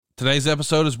Today's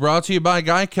episode is brought to you by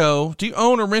Geico. Do you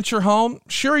own or rent your home?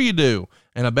 Sure you do.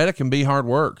 And I bet it can be hard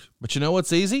work. But you know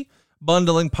what's easy?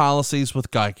 Bundling policies with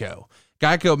Geico.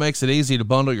 Geico makes it easy to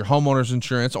bundle your homeowner's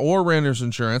insurance or renter's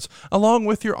insurance along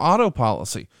with your auto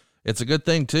policy. It's a good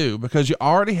thing too, because you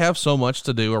already have so much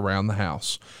to do around the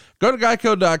house. Go to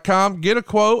geico.com, get a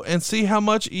quote, and see how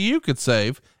much you could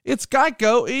save. It's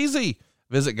Geico easy.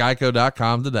 Visit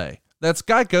geico.com today. That's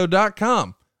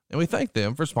geico.com. And we thank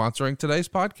them for sponsoring today's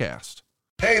podcast.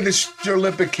 Hey, this is your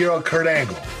Olympic hero, Kurt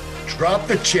Angle. Drop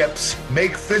the chips,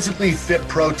 make physically fit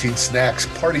protein snacks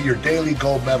part of your daily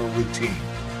gold medal routine.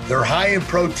 They're high in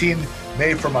protein,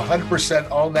 made from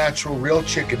 100% all-natural real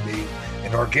chicken meat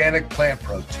and organic plant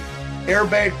protein.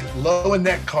 Air-baked, low in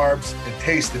net carbs, and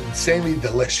taste insanely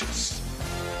delicious.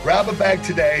 Grab a bag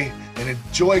today and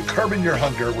enjoy curbing your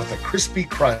hunger with a crispy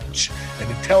crunch and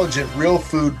intelligent real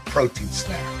food protein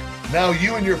snack. Now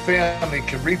you and your family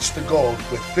can reach the goal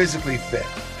with Physically Fit.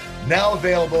 Now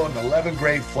available in 11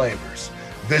 great flavors.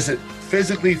 Visit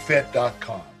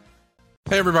physicallyfit.com.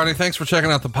 Hey everybody, thanks for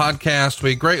checking out the podcast.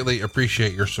 We greatly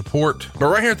appreciate your support. But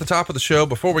right here at the top of the show,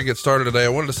 before we get started today, I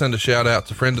wanted to send a shout out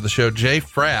to friend of the show, Jay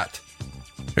Fratt,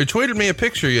 who tweeted me a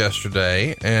picture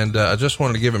yesterday, and I just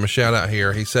wanted to give him a shout out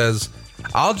here. He says,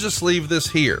 "I'll just leave this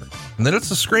here." And then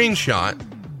it's a screenshot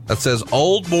that says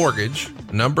old mortgage,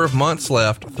 number of months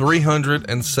left,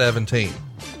 317.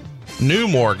 New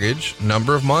mortgage,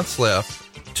 number of months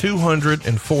left,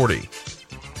 240.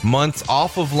 Months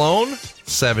off of loan,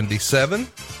 77.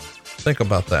 Think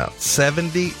about that.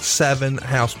 77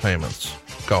 house payments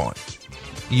gone.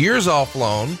 Years off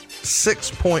loan,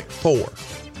 6.4.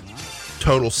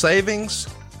 Total savings,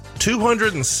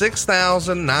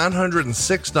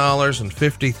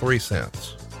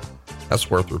 $206,906.53. That's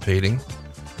worth repeating.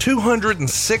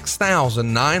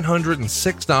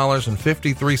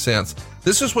 $206,906.53.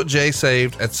 This is what Jay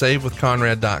saved at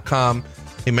savewithconrad.com.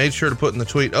 He made sure to put in the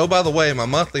tweet, "Oh, by the way, my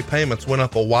monthly payments went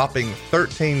up a whopping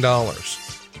 $13.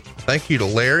 Thank you to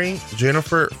Larry,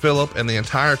 Jennifer, Philip, and the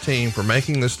entire team for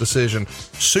making this decision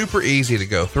super easy to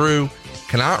go through.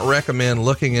 Cannot recommend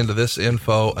looking into this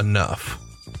info enough."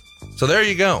 So there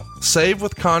you go.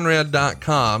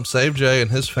 Savewithconrad.com. Save Jay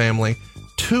and his family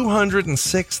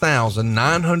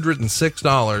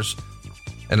 $206,906.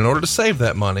 And in order to save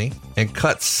that money and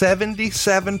cut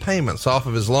 77 payments off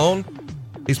of his loan,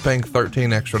 he's paying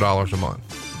 $13 extra a month.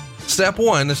 Step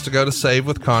 1 is to go to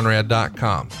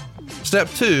savewithconrad.com. Step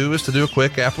 2 is to do a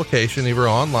quick application either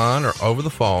online or over the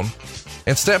phone.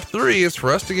 And step 3 is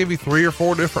for us to give you 3 or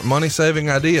 4 different money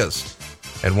saving ideas.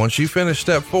 And once you finish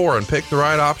step 4 and pick the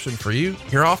right option for you,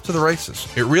 you're off to the races.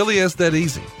 It really is that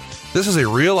easy. This is a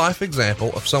real life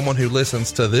example of someone who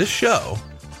listens to this show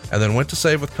and then went to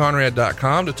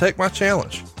savewithconrad.com to take my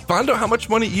challenge. Find out how much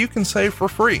money you can save for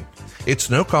free. It's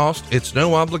no cost, it's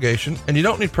no obligation, and you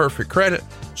don't need perfect credit.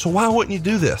 So why wouldn't you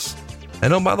do this?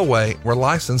 And oh, by the way, we're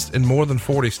licensed in more than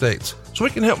 40 states, so we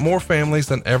can help more families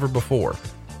than ever before.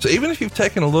 So even if you've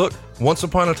taken a look once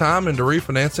upon a time into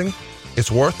refinancing, it's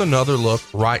worth another look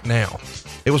right now.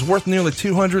 It was worth nearly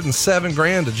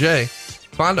 $207,000 to Jay.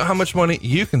 Find out how much money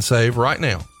you can save right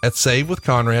now at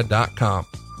savewithconrad.com.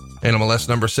 NMLS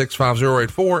number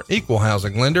 65084, equal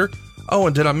housing lender. Oh,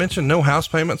 and did I mention no house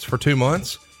payments for 2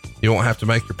 months? You won't have to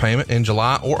make your payment in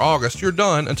July or August. You're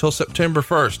done until September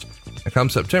 1st. And come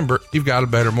September, you've got a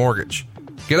better mortgage.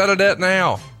 Get out of debt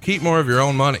now. Keep more of your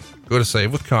own money. Go to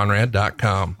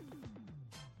savewithconrad.com.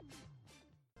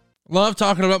 Love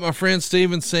talking about my friend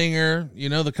Steven Singer. You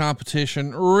know, the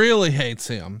competition really hates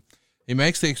him. He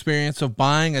makes the experience of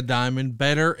buying a diamond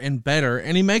better and better,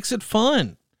 and he makes it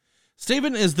fun.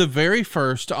 Steven is the very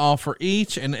first to offer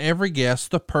each and every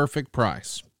guest the perfect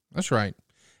price. That's right.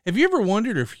 Have you ever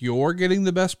wondered if you're getting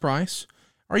the best price?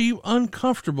 Are you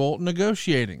uncomfortable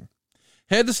negotiating?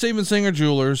 Head to Steven Singer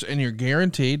Jewelers and you're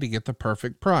guaranteed to get the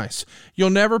perfect price. You'll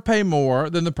never pay more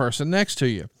than the person next to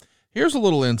you. Here's a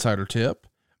little insider tip.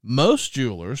 Most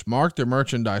jewelers mark their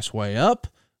merchandise way up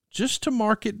just to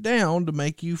mark it down to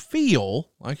make you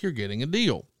feel like you're getting a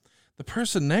deal. The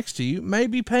person next to you may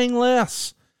be paying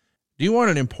less. Do you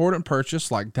want an important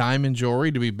purchase like diamond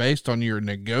jewelry to be based on your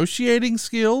negotiating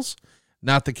skills?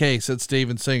 Not the case at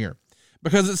Steven Singer.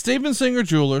 Because at Steven Singer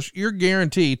Jewelers, you're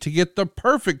guaranteed to get the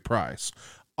perfect price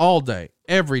all day,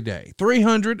 every day,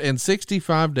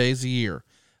 365 days a year.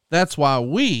 That's why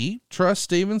we trust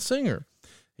Steven Singer.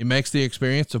 He makes the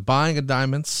experience of buying a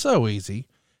diamond so easy.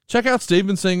 Check out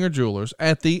Steven Singer Jewelers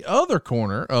at the other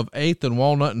corner of 8th and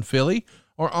Walnut in Philly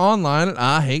or online at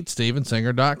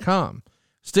IHateStevenSinger.com.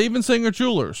 Steven Singer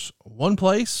Jewelers, one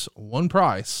place, one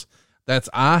price. That's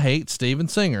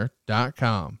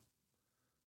IHateStevenSinger.com.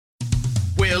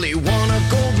 When Well, he won a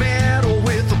gold medal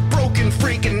with a broken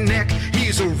freaking neck.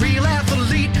 He's a real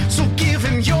athlete, so give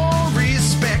him your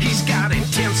respect. He's got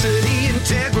intensity,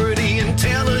 integrity,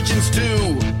 intelligence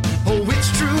too. Oh,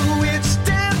 it's true, it's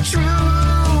damn true.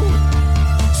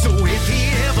 So if he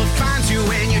ever finds you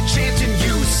and you're chanting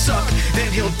you suck,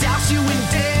 then he'll douse you in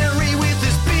dairy with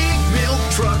his big milk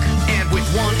truck. And with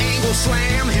one angle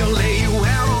slam, he'll lay you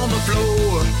out on the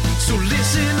floor. So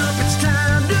listen up, it's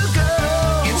time to go.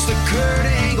 It's the Kurt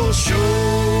Angle Show.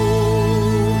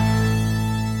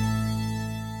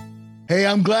 Hey,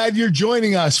 I'm glad you're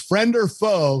joining us, friend or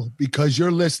foe, because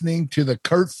you're listening to the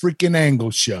Kurt freaking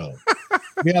Angle Show.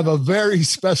 We have a very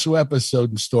special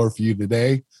episode in store for you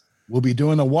today. We'll be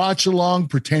doing a watch along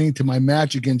pertaining to my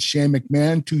match against Shane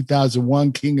McMahon,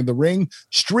 2001 King of the Ring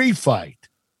street fight.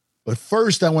 But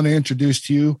first, I want to introduce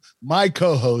to you my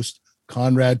co-host,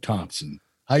 Conrad Thompson.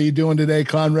 How you doing today,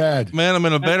 Conrad? Man, I'm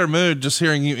in a better mood just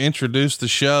hearing you introduce the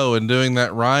show and doing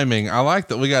that rhyming. I like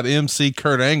that we got MC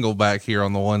Kurt Angle back here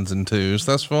on the ones and twos.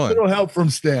 That's fun. A little help from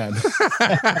Stan.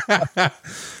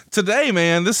 Today,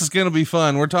 man, this is going to be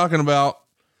fun. We're talking about,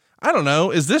 I don't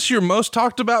know, is this your most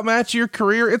talked about match of your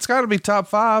career? It's got to be top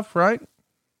 5, right?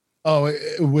 Oh,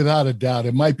 without a doubt,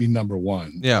 it might be number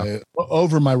 1. Yeah.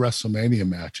 Over my WrestleMania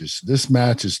matches, this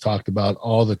match is talked about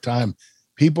all the time.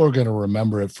 People are going to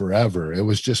remember it forever. It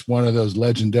was just one of those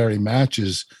legendary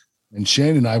matches. And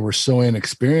Shane and I were so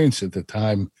inexperienced at the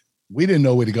time. We didn't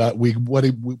know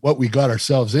what we got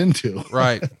ourselves into.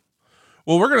 Right.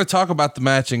 Well, we're going to talk about the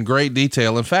match in great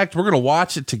detail. In fact, we're going to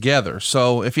watch it together.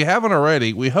 So if you haven't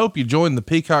already, we hope you join the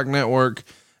Peacock Network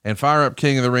and fire up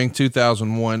King of the Ring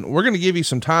 2001. We're going to give you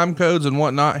some time codes and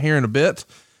whatnot here in a bit.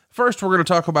 First, we're going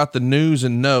to talk about the news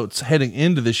and notes heading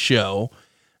into the show.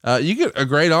 You get a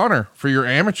great honor for your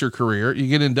amateur career. You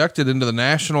get inducted into the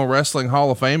National Wrestling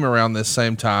Hall of Fame around this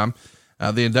same time.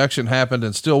 The induction happened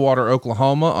in Stillwater,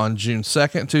 Oklahoma on June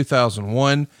 2nd,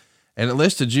 2001. And it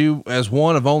listed you as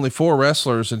one of only 4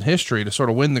 wrestlers in history to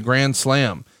sort of win the Grand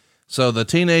Slam. So the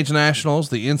Teenage Nationals,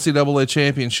 the NCAA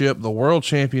Championship, the World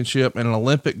Championship, and an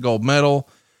Olympic gold medal.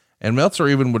 And Meltzer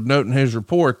even would note in his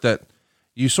report that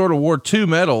you sort of wore 2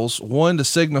 medals, one to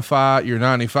signify your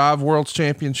 95 World's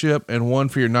Championship and one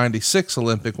for your 96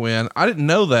 Olympic win. I didn't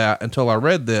know that until I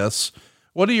read this.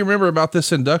 What do you remember about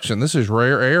this induction? This is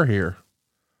rare air here.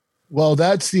 Well,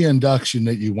 that's the induction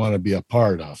that you want to be a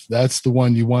part of. That's the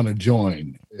one you want to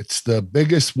join. It's the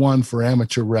biggest one for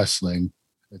amateur wrestling.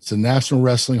 It's the National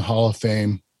Wrestling Hall of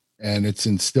Fame, and it's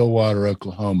in Stillwater,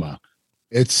 Oklahoma.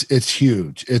 It's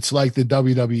huge. It's like the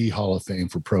WWE Hall of Fame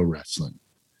for pro wrestling.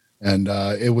 And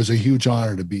it was a huge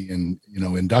honor to be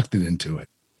inducted into it.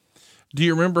 Do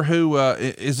you remember who,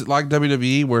 is it like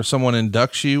WWE where someone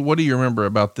inducts you? What do you remember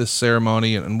about this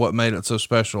ceremony and what made it so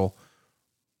special?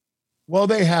 Well,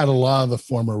 they had a lot of the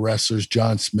former wrestlers,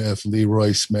 John Smith,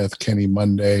 Leroy Smith, Kenny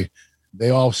Monday. They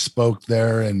all spoke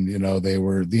there, and, they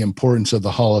were the importance of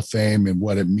the Hall of Fame and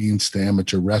what it means to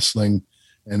amateur wrestling.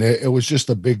 And it was just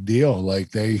a big deal.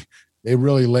 Like they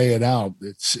really lay it out.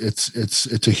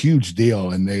 It's a huge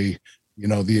deal. And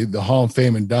the Hall of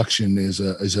Fame induction is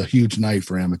a huge night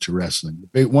for amateur wrestling.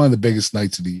 One of the biggest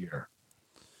nights of the year.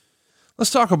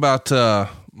 Let's talk about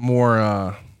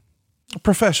more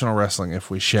professional wrestling, if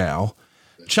we shall.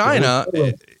 China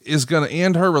is going to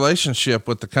end her relationship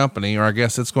with the company, or I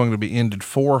guess it's going to be ended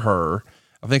for her.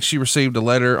 I think she received a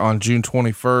letter on June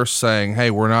 21st saying,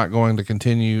 hey, we're not going to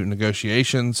continue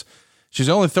negotiations. She's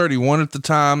only 31 at the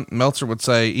time. Meltzer would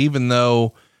say, even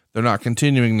though they're not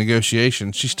continuing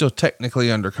negotiations, she's still technically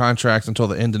under contract until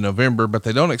the end of November, but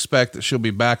they don't expect that she'll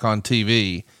be back on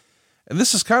TV. And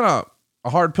this is kind of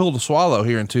a hard pill to swallow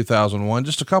here in 2001.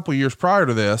 Just a couple years prior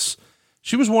to this,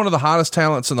 she was one of the hottest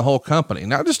talents in the whole company,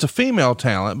 not just a female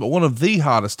talent, but one of the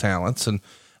hottest talents. And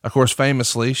of course,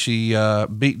 famously, she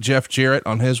beat Jeff Jarrett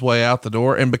on his way out the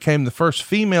door and became the first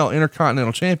female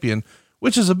Intercontinental Champion,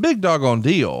 which is a big doggone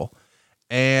deal.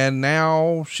 And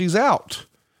now she's out.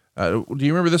 Do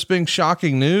you remember this being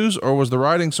shocking news, or was the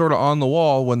writing sort of on the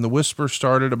wall when the whisper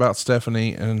started about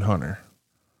Stephanie and Hunter?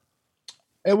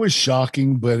 It was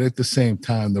shocking, but at the same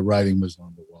time, the writing was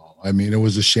on the wall. I mean, it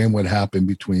was a shame what happened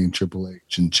between Triple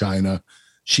H and China.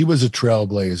 She was a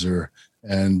trailblazer,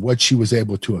 and what she was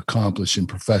able to accomplish in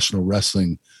professional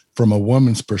wrestling from a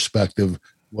woman's perspective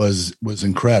was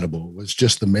incredible. It was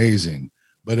just amazing.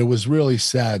 But it was really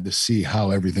sad to see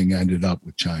how everything ended up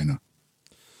with China.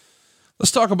 Let's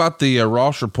talk about the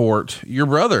Ross report. Your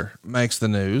brother makes the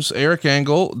news. Eric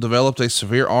Angle developed a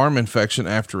severe arm infection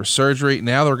after a surgery.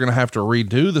 Now they're going to have to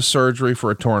redo the surgery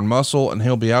for a torn muscle, and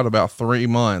he'll be out about 3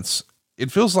 months.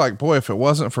 it feels like, boy, if it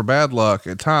wasn't for bad luck,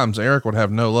 at times Eric would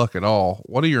have no luck at all.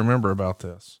 What do you remember about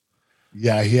this?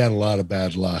 Yeah, he had a lot of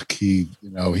bad luck. He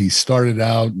started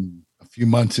out and a few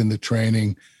months into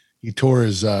training, he tore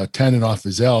his tendon off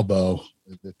his elbow,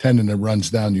 the tendon that runs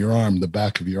down your arm, the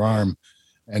back of your arm,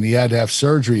 and he had to have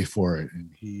surgery for it.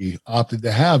 And he opted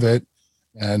to have it,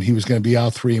 and he was going to be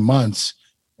out 3 months,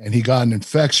 and he got an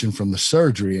infection from the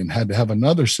surgery and had to have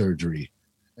another surgery.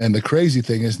 And the crazy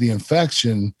thing is the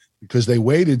infection, because they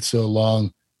waited so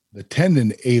long, the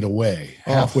tendon ate away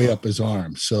halfway up his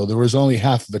arm. So there was only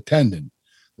half of a tendon.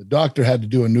 The doctor had to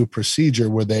do a new procedure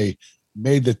where they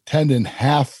made the tendon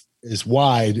half as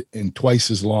wide and twice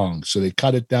as long. So they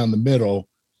cut it down the middle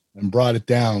and brought it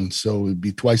down so it would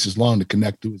be twice as long to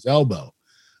connect to his elbow.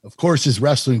 Of course, his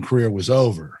wrestling career was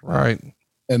over. Right.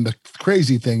 And the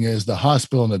crazy thing is the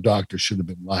hospital and the doctor should have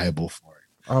been liable for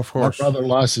it. Of course. My brother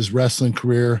lost his wrestling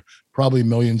career, probably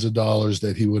millions of dollars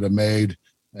that he would have made.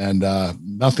 And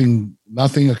nothing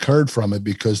occurred from it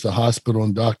because the hospital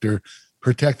and doctor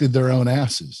protected their own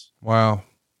asses. Wow.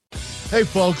 Hey,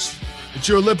 folks, it's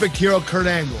your Olympic hero, Kurt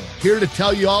Angle, here to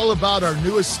tell you all about our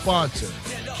newest sponsor,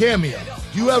 Cameo.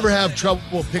 Do you ever have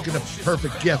trouble picking a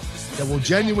perfect gift that will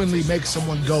genuinely make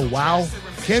someone go, wow?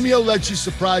 Cameo lets you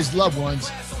surprise loved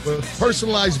ones with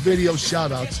personalized video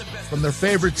shout-outs from their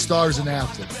favorite stars and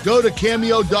athletes. Go to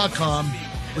Cameo.com,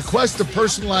 request a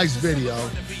personalized video,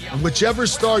 and whichever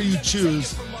star you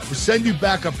choose will send you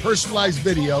back a personalized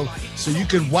video so you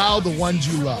can wow the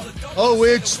ones you love. Oh,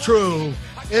 it's true.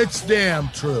 It's damn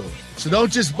true. So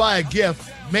don't just buy a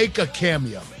gift, make a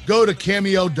Cameo. Go to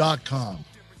Cameo.com.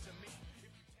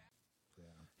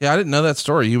 Yeah, I didn't know that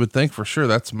story. You would think for sure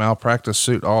that's malpractice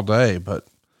suit all day, but.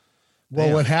 Well,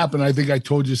 damn. What happened, I think I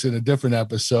told you this in a different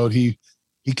episode. He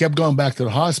kept going back to the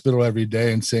hospital every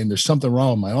day and saying, there's something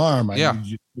wrong with my arm. I need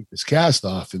you to take this cast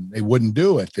off. And they wouldn't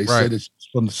do it. They said it's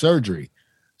from the surgery.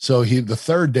 So the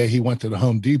third day he went to the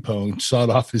Home Depot and sawed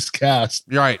off his cast.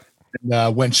 Right.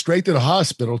 And went straight to the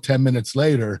hospital 10 minutes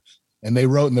later. And they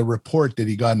wrote in the report that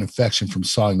he got an infection from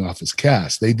sawing off his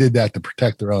cast. They did that to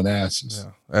protect their own asses.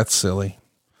 Yeah, that's silly.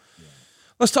 Yeah.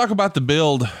 Let's talk about the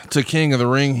build to King of the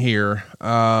Ring here.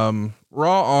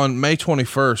 Raw on May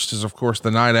 21st is, of course,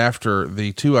 the night after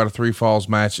the 2 out of 3 falls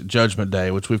match at Judgment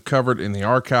Day, which we've covered in the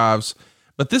archives.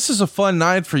 But this is a fun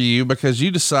night for you because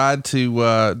you decide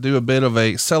to do a bit of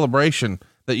a celebration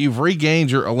that you've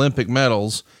regained your Olympic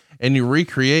medals and you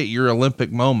recreate your Olympic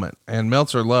moment. And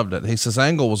Meltzer loved it. He says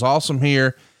Angle was awesome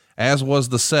here, as was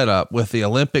the setup with the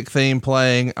Olympic theme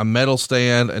playing, a medal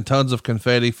stand, and tons of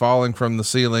confetti falling from the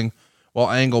ceiling while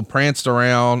Angle pranced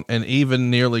around and even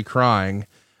nearly crying.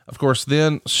 Of course,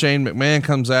 then Shane McMahon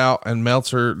comes out and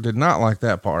Meltzer did not like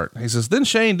that part. He says, then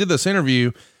Shane did this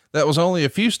interview that was only a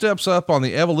few steps up on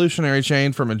the evolutionary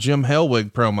chain from a Jim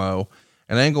Hellwig promo.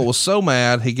 And Angle was so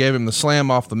mad, he gave him the slam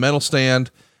off the medal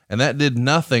stand, and that did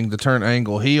nothing to turn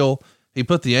Angle heel. He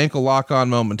put the ankle lock on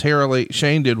momentarily.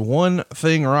 Shane did one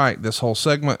thing right this whole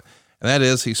segment, and that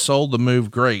is he sold the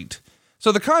move great.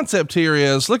 So the concept here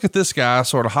is, look at this guy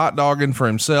sort of hot dogging for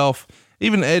himself.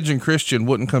 Even Edge and Christian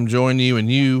wouldn't come join you,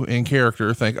 and you in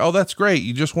character think, oh, that's great.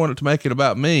 You just wanted to make it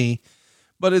about me.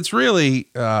 But it's really,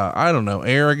 I don't know,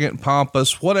 arrogant,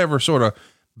 pompous, whatever sort of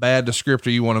bad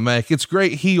descriptor you want to make. It's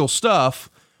great heel stuff.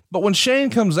 But when Shane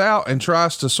comes out and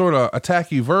tries to sort of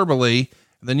attack you verbally,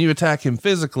 and then you attack him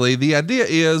physically, the idea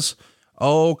is,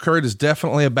 oh, Kurt is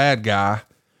definitely a bad guy.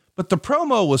 But the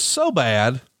promo was so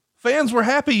bad, fans were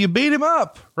happy you beat him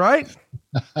up, right?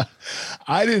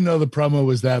 I didn't know the promo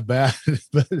was that bad,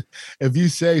 but if you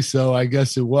say so, I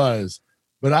guess it was.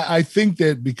 But I think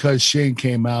that because Shane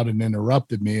came out and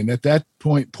interrupted me, and at that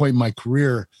point in my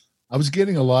career, I was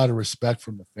getting a lot of respect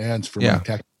from the fans for my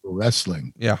technical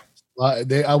wrestling. Yeah.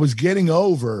 I was getting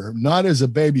over, not as a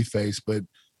baby face, but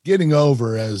getting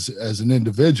over as an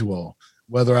individual,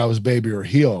 whether I was baby or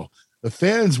heel. The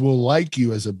fans will like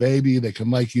you as a baby. They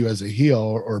can like you as a heel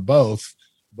or both.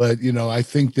 But, I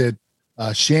think that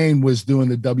Shane was doing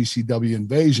the WCW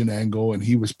invasion angle and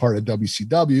he was part of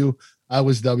WCW. I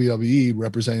was WWE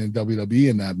representing WWE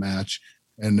in that match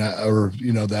and,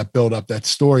 that build up that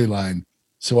storyline.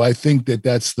 So I think that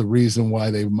that's the reason why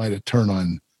they might've turned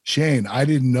on Shane. I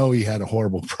didn't know he had a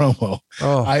horrible promo.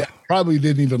 Oh. I probably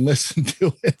didn't even listen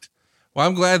to it. Well,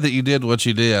 I'm glad that you did what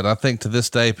you did. I think to this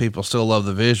day, people still love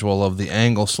the visual of the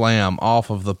angle slam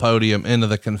off of the podium into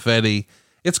the confetti.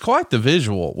 It's quite the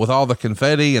visual with all the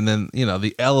confetti and then,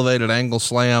 the elevated angle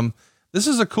slam. This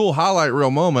is a cool highlight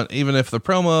reel moment, even if the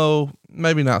promo,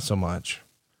 maybe not so much.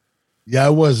 Yeah,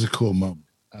 it was a cool moment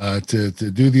to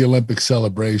do the Olympic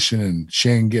celebration and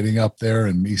Shane getting up there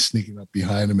and me sneaking up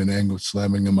behind him and angle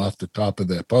slamming him off the top of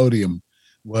that podium.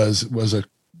 was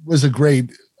a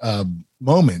great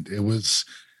moment. It was,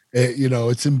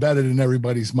 it's embedded in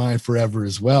everybody's mind forever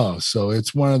as well. So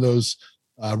it's one of those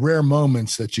rare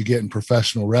moments that you get in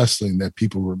professional wrestling that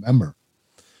people remember.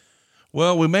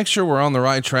 Well, we make sure we're on the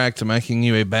right track to making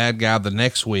you a bad guy the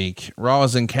next week. Raw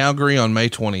is in Calgary on May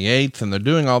 28th, and they're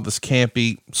doing all this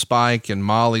campy Spike and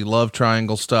Molly love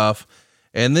triangle stuff.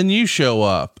 And then you show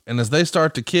up, and as they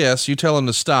start to kiss, you tell them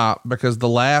to stop because the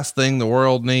last thing the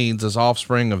world needs is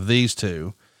offspring of these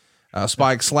two.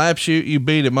 Spike slaps you, you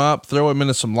beat him up, throw him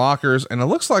into some lockers, and it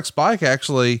looks like Spike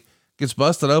actually gets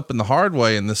busted open the hard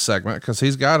way in this segment because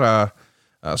he's got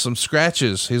some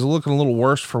scratches. He's looking a little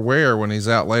worse for wear when he's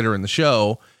out later in the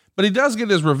show, but he does get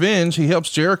his revenge. He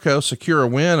helps Jericho secure a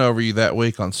win over you that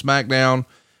week on SmackDown,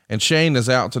 and Shane is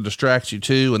out to distract you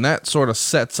too. And that sort of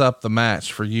sets up the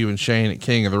match for you and Shane at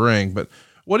King of the Ring. But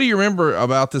what do you remember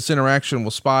about this interaction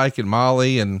with Spike and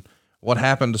Molly and what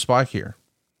happened to Spike here?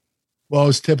 Well,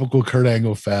 it's typical Kurt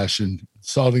Angle fashion,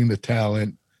 insulting the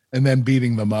talent and then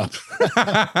beating them up.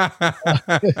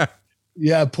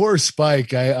 Yeah, poor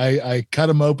Spike. I cut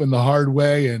him open the hard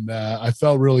way, and I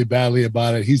felt really badly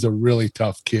about it. He's a really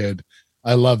tough kid.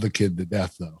 I love the kid to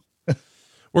death, though.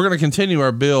 We're going to continue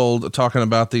our build talking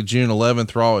about the June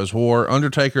 11th Raw is War.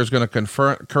 Undertaker is going to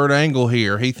confront Kurt Angle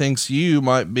here. He thinks you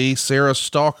might be Sarah's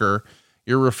stalker.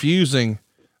 You're refusing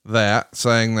that,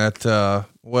 saying that,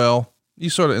 you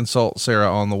sort of insult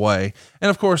Sarah on the way. And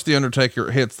of course, the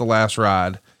Undertaker hits the last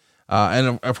ride.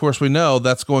 And of course we know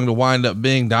that's going to wind up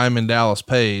being Diamond Dallas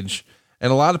Page.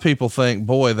 And a lot of people think,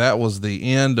 boy, that was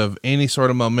the end of any sort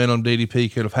of momentum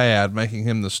DDP could have had, making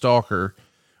him the stalker.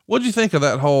 What'd you think of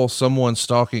that whole someone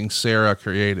stalking Sarah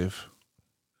creative?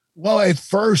 Well, at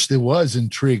first it was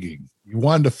intriguing. You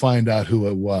wanted to find out who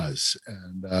it was.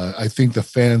 And I think the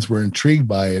fans were intrigued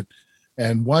by it.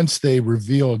 And once they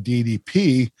revealed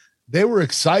DDP, they were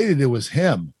excited it was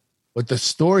him. But the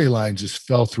storyline just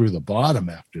fell through the bottom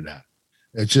after that.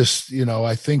 It just,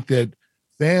 I think that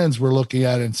fans were looking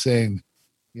at it and saying,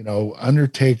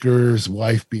 Undertaker's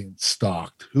wife being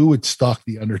stalked. Who would stalk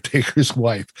the Undertaker's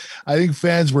wife? I think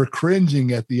fans were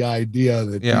cringing at the idea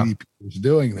that DDP was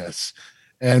doing this.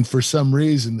 And for some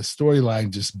reason, the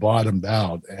storyline just bottomed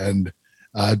out and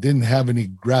didn't have any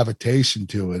gravitation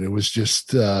to it. It was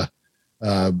just, it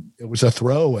was a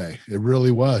throwaway. It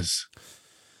really was.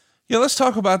 Yeah, let's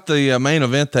talk about the main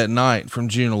event that night from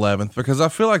June 11th, because I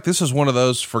feel like this is one of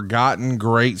those forgotten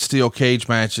great steel cage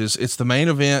matches. It's the main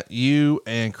event, you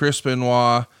and Chris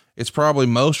Benoit. It's probably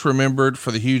most remembered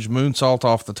for the huge moonsault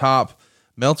off the top.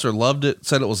 Meltzer loved it,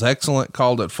 said it was excellent,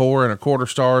 called it 4.25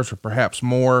 stars or perhaps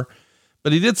more.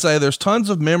 But he did say there's tons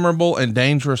of memorable and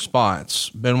dangerous spots.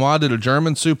 Benoit did a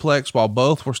German suplex while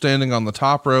both were standing on the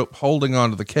top rope, holding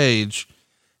onto the cage.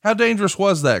 How dangerous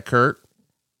was that, Kurt?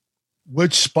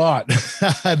 Which spot?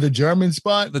 The German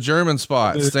spot? The German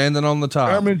spot, standing on the top.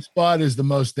 German spot is the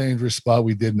most dangerous spot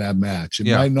we did in that match. It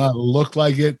might not look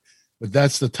like it, but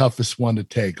that's the toughest one to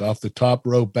take. Off the top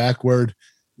rope backward.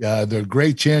 There's a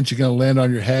great chance you're going to land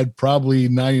on your head. Probably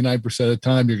 99% of the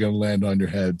time you're going to land on your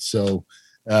head. So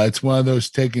it's one of those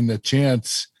taking the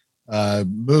chance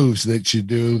moves that you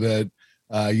do that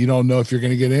you don't know if you're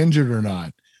going to get injured or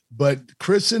not. But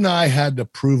Chris and I had to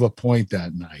prove a point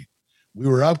that night. We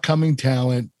were upcoming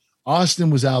talent.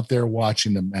 Austin was out there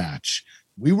watching the match.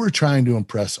 We were trying to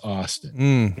impress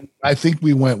Austin. I think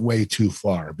we went way too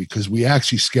far because we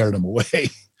actually scared him away.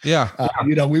 Yeah.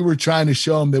 We were trying to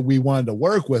show him that we wanted to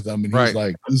work with him. And he's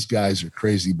like, these guys are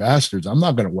crazy bastards. I'm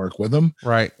not going to work with them.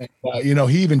 Right. And,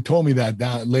 he even told me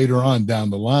that later on down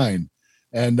the line.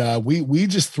 And we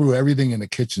just threw everything in the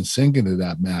kitchen sink into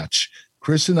that match.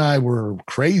 Chris and I were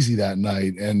crazy that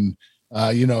night. And,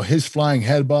 his flying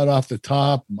headbutt off the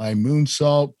top, my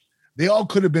moonsault, they all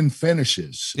could have been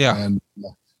finishes. Yeah. And,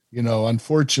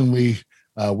 unfortunately,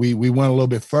 we went a little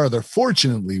bit further.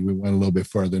 Fortunately, we went a little bit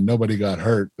further. Nobody got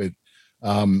hurt, but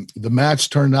the match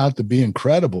turned out to be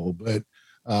incredible. But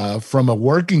from a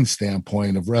working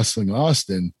standpoint of wrestling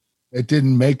Austin, it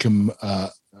didn't make him,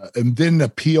 it didn't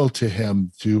appeal to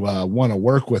him to want to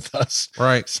work with us.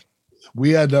 Right.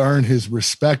 We had to earn his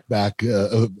respect back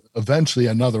eventually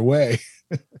another way.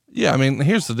 Yeah. I mean,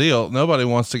 here's the deal. Nobody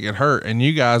wants to get hurt, and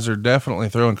you guys are definitely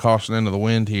throwing caution into the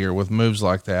wind here with moves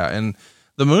like that. And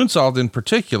the moonsault in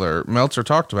particular, Meltzer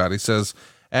talked about. He says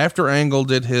after Angle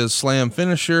did his slam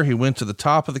finisher, he went to the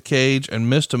top of the cage and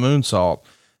missed a moonsault.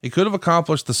 He could have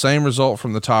accomplished the same result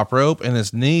from the top rope, and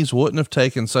his knees wouldn't have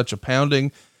taken such a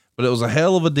pounding, but it was a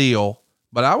hell of a deal.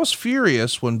 But I was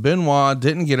furious when Benoit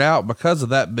didn't get out because of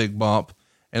that big bump,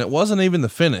 and it wasn't even the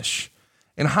finish.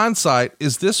 In hindsight,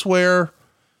 is this where,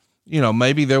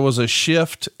 maybe there was a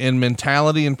shift in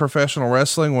mentality in professional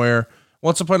wrestling where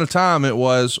once upon a time it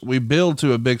was, we build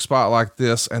to a big spot like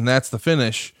this and that's the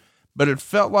finish. But it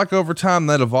felt like over time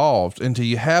that evolved into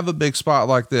you have a big spot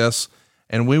like this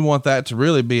and we want that to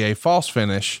really be a false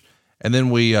finish. And then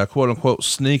we quote unquote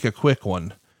sneak a quick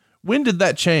one. When did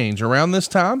that change? Around this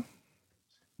time?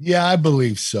 Yeah, I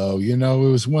believe so. It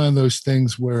was one of those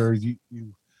things where you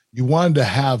wanted to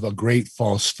have a great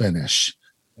false finish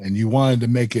and you wanted to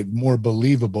make it more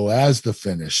believable as the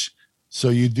finish. So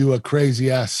you do a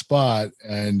crazy ass spot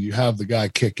and you have the guy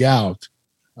kick out.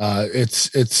 It's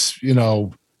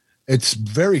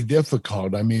very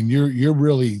difficult. I mean, you're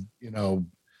really,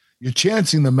 you're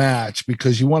chancing the match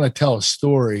because you want to tell a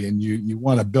story and you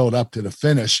want to build up to the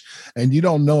finish, and you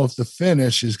don't know if the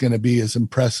finish is going to be as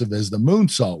impressive as the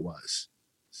moonsault was.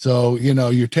 So,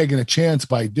 you're taking a chance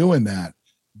by doing that,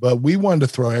 but we wanted to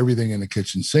throw everything in the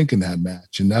kitchen sink in that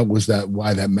match. And that was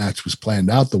why that match was planned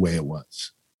out the way it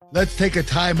was. Let's take a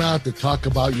time out to talk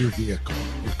about your vehicle,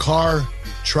 your car, your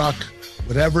truck,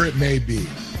 whatever it may be.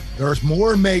 There's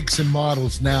more makes and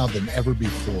models now than ever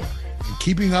before, and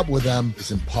keeping up with them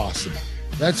is impossible.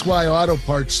 That's why auto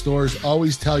parts stores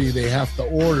always tell you they have to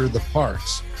order the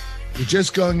parts. You're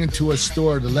just going into a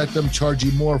store to let them charge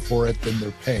you more for it than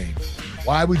they're paying.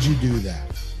 Why would you do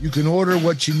that? You can order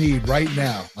what you need right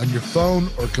now on your phone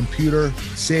or computer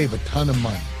and save a ton of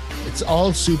money. It's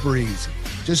all super easy.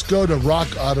 Just go to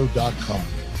rockauto.com.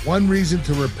 One reason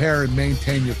to repair and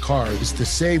maintain your car is to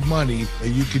save money that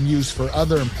you can use for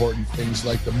other important things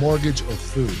like the mortgage or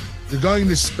food. You're going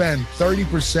to spend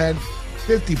 30%,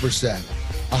 50%,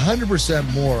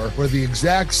 100% more for the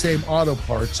exact same auto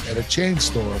parts at a chain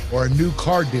store or a new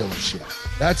car dealership.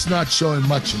 That's not showing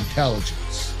much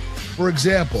intelligence. For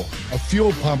example, a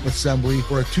fuel pump assembly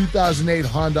for a 2008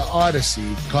 Honda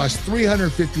Odyssey costs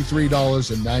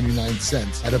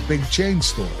 $353.99 at a big chain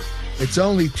store. It's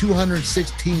only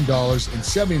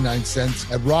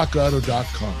 $216.79 at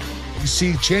rockauto.com. You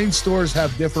see, chain stores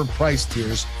have different price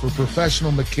tiers for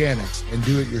professional mechanics and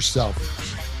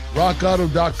do-it-yourselfers.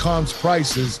 rockauto.com's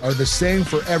prices are the same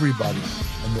for everybody,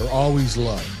 and they're always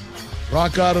low.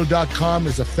 rockauto.com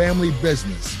is a family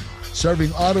business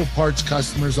serving auto parts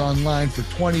customers online for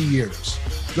 20 years.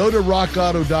 Go to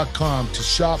rockauto.com to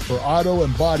shop for auto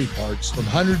and body parts from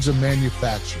hundreds of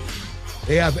manufacturers.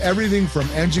 They have everything from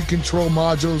engine control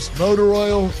modules, motor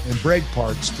oil, and brake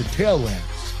parts to tail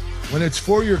lamps. When it's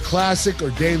for your classic or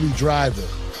daily driver,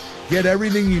 get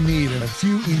everything you need in a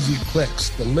few easy clicks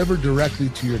delivered directly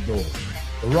to your door.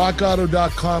 The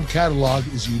rockauto.com catalog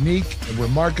is unique and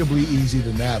remarkably easy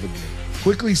to navigate.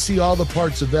 Quickly see all the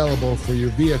parts available for your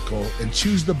vehicle and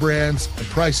choose the brands and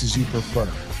prices you prefer.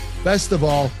 Best of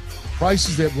all,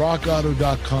 prices at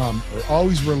rockauto.com are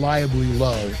always reliably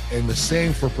low and the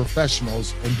same for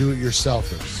professionals and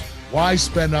do-it-yourselfers. Why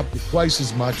spend up to twice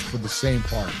as much for the same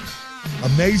parts?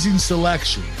 Amazing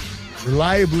selection,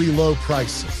 reliably low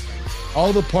prices,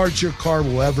 all the parts your car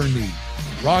will ever need.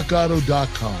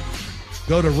 rockauto.com.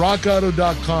 Go to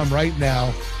rockauto.com right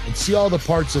now and see all the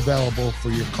parts available for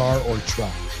your car or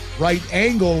truck. Write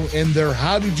Angle in their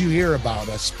 "How did you hear about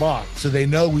us" spot so they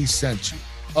know we sent you.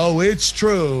 Oh, it's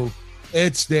true.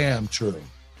 It's damn true.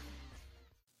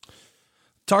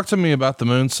 Talk to me about the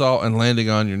moonsault and landing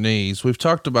on your knees. We've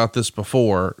talked about this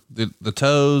before. The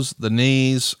toes, the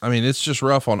knees. I mean, it's just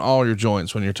rough on all your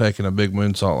joints when you're taking a big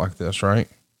moonsault like this, right?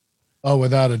 Oh,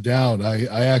 without a doubt.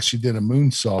 I actually did a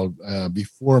moonsault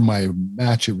before my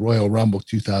match at Royal Rumble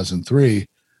 2003.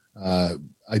 I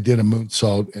did a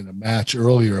moonsault in a match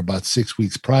earlier, about 6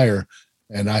 weeks prior,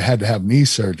 and I had to have knee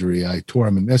surgery. I tore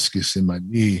a meniscus in my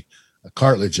knee, a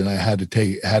cartilage, and I had to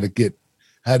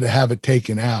have it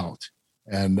taken out.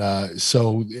 And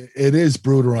so it is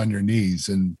brutal on your knees,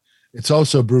 and it's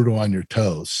also brutal on your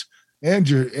toes and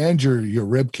your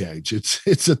rib cage.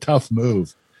 It's a tough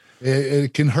move.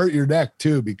 It can hurt your neck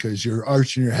too, because you're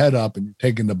arching your head up and you're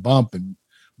taking the bump and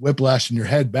whiplashing your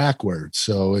head backwards.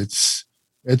 So it's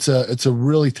a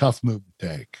really tough move to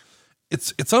take.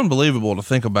 It's unbelievable to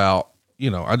think about.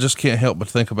 I just can't help but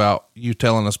think about you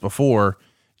telling us before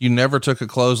you never took a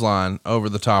clothesline over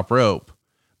the top rope,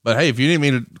 but hey, if you didn't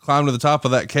mean to climb to the top of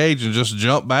that cage and just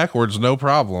jump backwards, no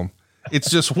problem.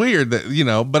 It's just weird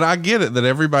that, but I get it that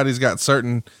everybody's got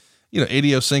certain,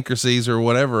 idiosyncrasies or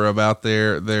whatever about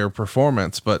their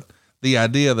performance. But the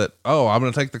idea that, oh, I'm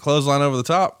going to take the clothesline over the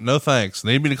top. No, thanks.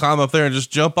 Need me to climb up there and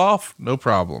just jump off? No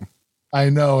problem. I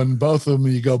know. And both of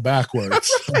them, you go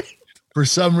backwards. For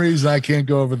some reason, I can't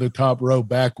go over the top rope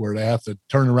backward. I have to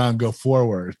turn around and go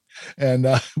forward. And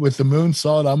with the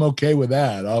moonsault, I'm okay with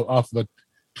that. Off the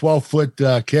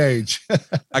 12-foot cage.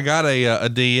 I got a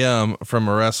DM from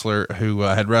a wrestler who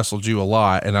had wrestled you a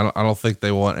lot, and I don't think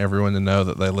they want everyone to know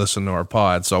that they listen to our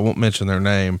pod, so I won't mention their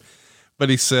name. But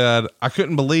he said, I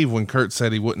couldn't believe when Kurt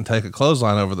said he wouldn't take a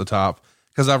clothesline over the top,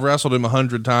 because I've wrestled him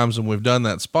 100 times and we've done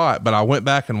that spot, but I went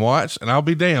back and watched, and I'll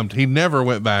be damned, he never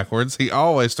went backwards. He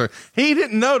always started. He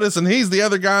didn't notice, and he's the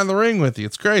other guy in the ring with you.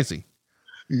 It's crazy.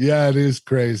 Yeah, it is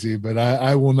crazy, but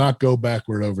I will not go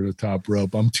backward over the top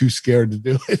rope. I'm too scared to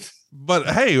do it. But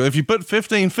hey, if you put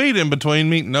 15 feet in between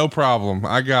me, no problem.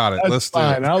 I got it. Let's do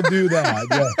it. I'll do that.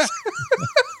 Yes.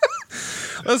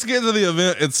 Let's get to the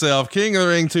event itself. King of the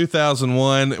Ring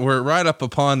 2001. We're right up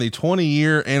upon the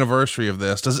 20-year anniversary of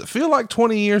this. Does it feel like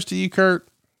 20 years to you, Kurt?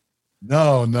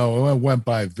 No, it went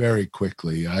by very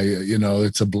quickly.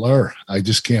 It's a blur. I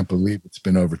just can't believe it's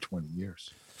been over 20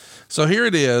 years. So here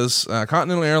it is,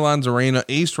 Continental Airlines Arena,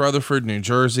 East Rutherford, New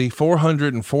Jersey,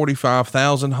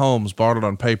 445,000 homes bought it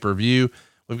on pay-per-view.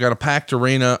 We've got a packed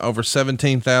arena, over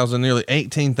 17,000, nearly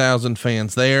 18,000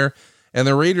 fans there. And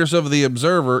the readers of the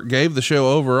Observer gave the show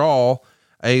overall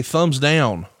a thumbs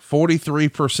down,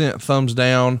 43% thumbs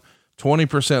down,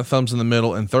 20% thumbs in the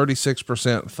middle, and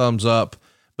 36% thumbs up.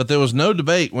 But there was no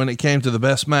debate when it came to the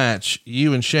best match.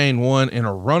 You and Shane won in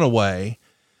a runaway.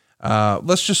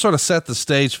 Let's just sort of set the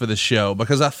stage for the show,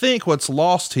 because I think what's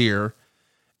lost here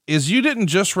is you didn't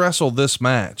just wrestle this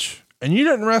match, and you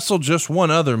didn't wrestle just one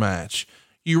other match.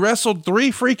 You wrestled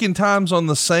 3 freaking times on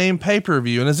the same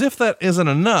pay-per-view. And as if that isn't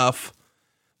enough,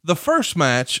 the first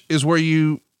match is where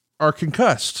you are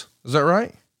concussed. Is that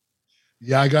right?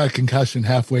 Yeah, I got a concussion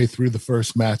halfway through the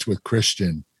first match with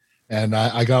Christian, and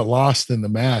I got lost in the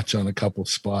match on a couple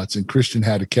spots, and Christian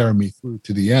had to carry me through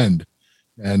to the end.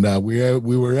 And we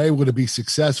were able to be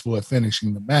successful at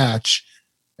finishing the match.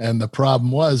 And the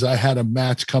problem was I had a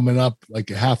match coming up like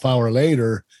a half hour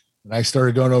later, and I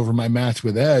started going over my match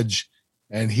with Edge,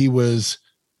 and he was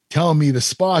telling me the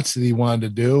spots that he wanted to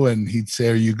do. And he'd say,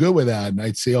 "Are you good with that?" And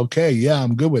I'd say, "Okay, yeah,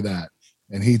 I'm good with that."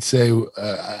 And he'd say,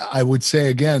 I would say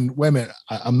again, "Wait a minute,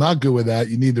 I'm not good with that.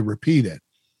 You need to repeat it."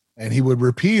 And he would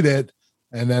repeat it.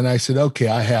 And then I said, "Okay,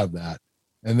 I have that."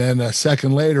 And then a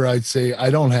second later, I'd say,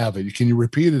 "I don't have it. Can you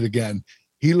repeat it again?"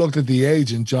 He looked at the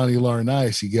agent, Johnny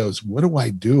Laurinaitis. He goes, "What do I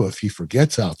do if he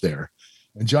forgets out there?"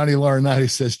 And Johnny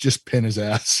Laurinaitis says, "Just pin his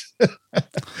ass."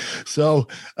 So,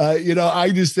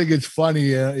 I just think it's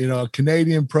funny, a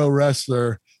Canadian pro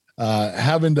wrestler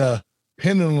having to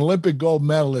pin an Olympic gold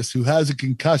medalist who has a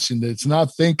concussion that's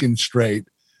not thinking straight.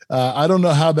 I don't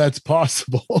know how that's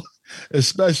possible,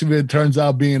 especially if it turns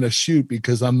out being a shoot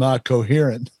because I'm not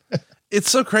coherent. It's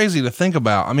so crazy to think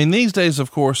about. I mean, these days,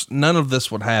 of course, none of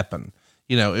this would happen.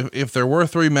 If there were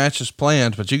 3 matches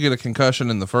planned, but you get a concussion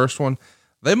in the first one,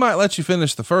 they might let you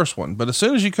finish the first one. But as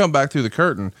soon as you come back through the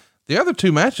curtain, the other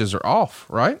 2 matches are off,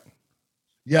 right?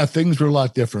 Yeah, things were a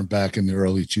lot different back in the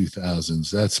early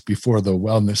 2000s. That's before the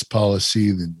wellness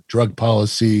policy, the drug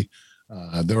policy.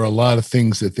 There were a lot of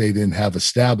things that they didn't have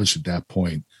established at that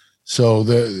point. So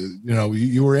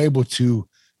you were able to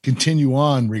continue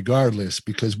on regardless,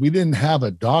 because we didn't have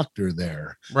a doctor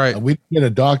there. Right. We didn't get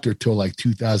a doctor till like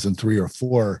 2003 or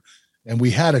 4. And we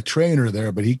had a trainer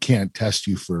there, but he can't test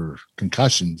you for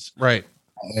concussions. Right.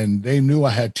 And they knew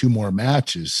I had 2 more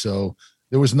matches. So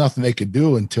there was nothing they could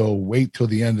do until wait till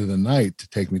the end of the night to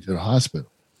take me to the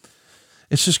hospital.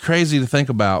 It's just crazy to think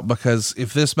about, because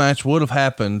if this match would have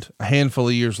happened a handful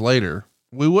of years later,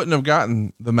 we wouldn't have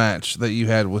gotten the match that you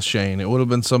had with Shane. It would have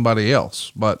been somebody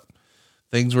else, but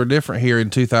things were different here in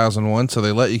 2001. So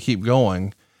they let you keep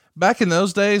going. Back in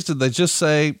those days, did they just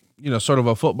say, sort of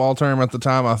a football term at the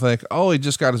time, I think, "Oh, he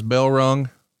just got his bell rung"?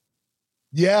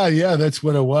 Yeah. That's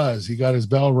what it was. He got his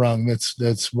bell rung.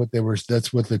 That's what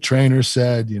the trainer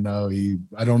said.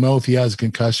 I don't know if he has a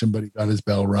concussion, but he got his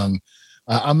bell rung.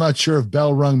 I'm not sure if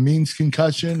bell rung means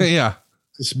concussion. Yeah.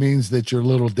 This means that you're a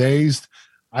little dazed.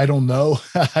 I don't know.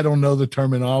 I don't know the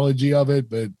terminology of it,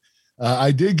 but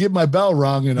I did get my bell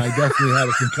rung, and I definitely had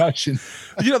a concussion.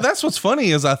 That's what's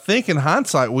funny is I think in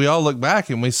hindsight, we all look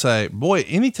back and we say, boy,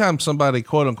 anytime somebody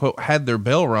quote unquote had their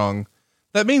bell rung,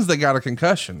 that means they got a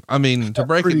concussion. I mean, to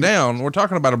break it down, we're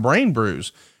talking about a brain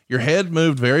bruise. Your head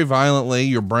moved very violently.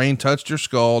 Your brain touched your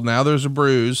skull. Now there's a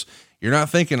bruise. You're not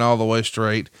thinking all the way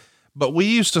straight. But we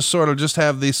used to sort of just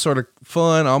have these sort of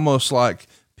fun, almost like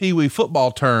peewee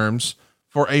football terms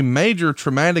for a major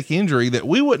traumatic injury that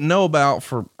we wouldn't know about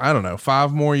for,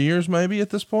 5 more years, maybe at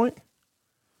this point.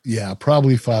 Yeah,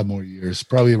 probably 5 more years,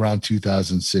 probably around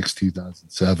 2006,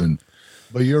 2007.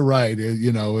 But you're right.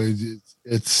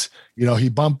 It's he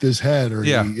bumped his head, or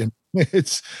he They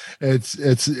try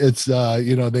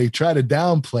to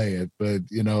downplay it, but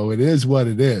it is what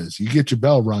it is. You get your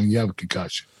bell rung, you have a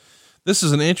concussion. This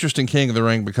is an interesting King of the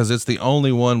Ring because it's the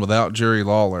only one without Jerry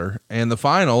Lawler, and the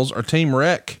finals are Team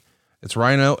Wreck. It's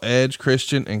Rhino, Edge,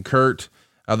 Christian, and Kurt.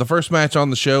 The first match on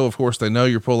the show, of course, they know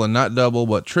you're pulling not double,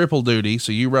 but triple duty.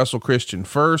 So you wrestle Christian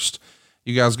first.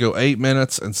 You guys go 8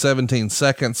 minutes and 17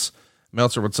 seconds.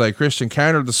 Meltzer would say Christian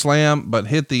countered the slam, but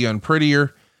hit the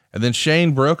unprettier. And then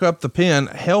Shane broke up the pin,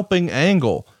 helping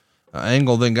Angle.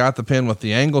 Angle then got the pin with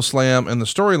the Angle slam. And the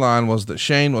storyline was that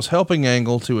Shane was helping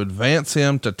Angle to advance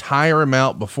him to tire him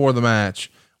out before the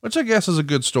match, which I guess is a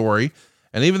good story.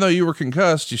 And even though you were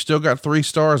concussed, you still got 3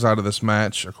 stars out of this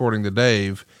match, according to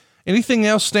Dave. Anything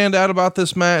else stand out about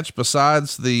this match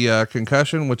besides the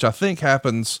concussion, which I think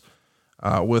happens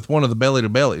with one of the belly to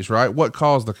bellies, right? What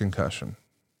caused the concussion?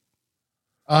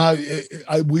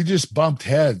 We just bumped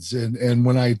heads, and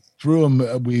when I threw him,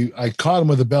 I caught him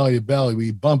with a belly to belly.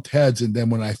 We bumped heads, and then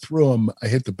when I threw him, I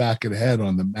hit the back of the head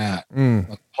on the mat,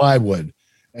 on plywood,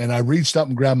 and I reached up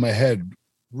and grabbed my head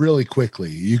really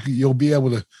quickly. You'll be able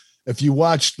to, if you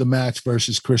watch the match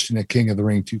versus Christian at King of the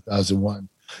Ring 2001,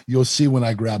 you'll see when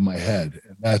I grabbed my head,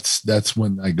 and that's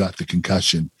when I got the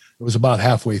concussion. It was about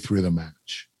halfway through the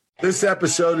match. This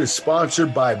episode is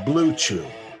sponsored by Blue Chew.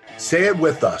 Say it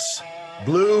with us.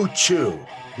 Blue Chew.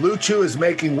 Blue Chew is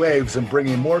making waves and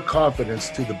bringing more confidence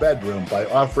to the bedroom by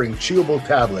offering chewable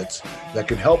tablets that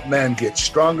can help men get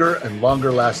stronger and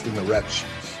longer lasting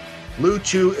erections. Blue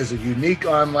Chew is a unique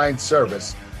online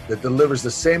service that delivers the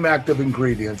same active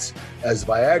ingredients as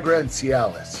Viagra and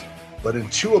Cialis, but in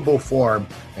chewable form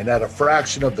and at a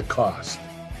fraction of the cost.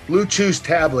 Blue Chew's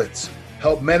tablets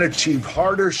help men achieve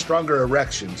harder, stronger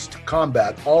erections to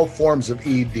combat all forms of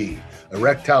ED,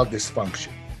 erectile dysfunction.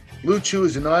 Blue Chew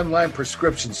is an online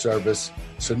prescription service,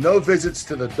 so no visits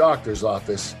to the doctor's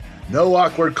office, no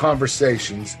awkward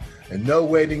conversations, and no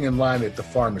waiting in line at the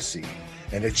pharmacy.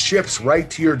 And it ships right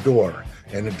to your door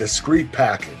in a discreet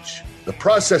package. The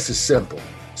process is simple.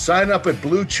 Sign up at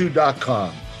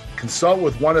BlueChew.com, consult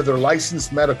with one of their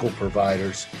licensed medical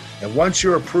providers, and once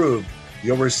you're approved,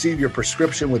 you'll receive your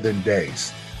prescription within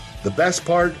days. The best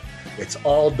part? It's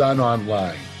all done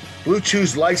online. Blue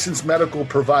Chew's licensed medical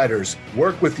providers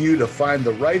work with you to find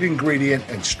the right ingredient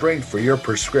and strength for your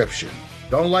prescription.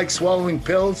 Don't like swallowing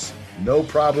pills? No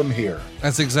problem here.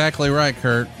 That's exactly right,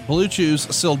 Kurt. Blue Chew's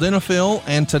sildenafil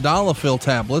and tadalafil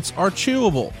tablets are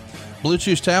chewable. Blue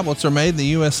Chew's tablets are made in the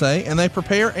USA, and they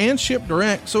prepare and ship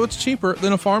direct, so it's cheaper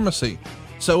than a pharmacy.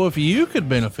 So if you could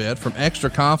benefit from extra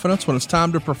confidence when it's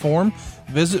time to perform,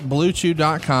 visit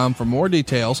BlueChew.com for more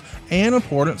details and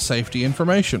important safety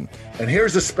information. And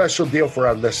here's a special deal for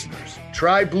our listeners.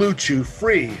 Try Blue Chew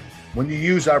free when you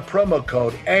use our promo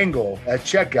code ANGLE at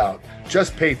checkout.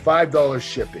 Just pay $5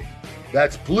 shipping.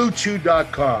 That's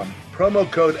BlueChew.com,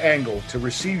 promo code ANGLE to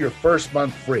receive your first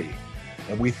month free.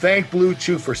 And we thank Blue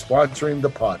Chew for sponsoring the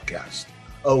podcast.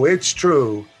 Oh, it's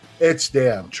true. It's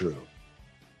damn true.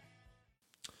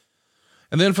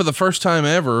 And then for the first time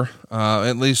ever,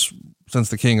 at least since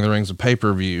the King of the Ring's a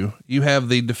pay-per-view, you have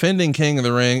the defending King of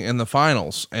the Ring in the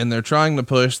finals, and they're trying to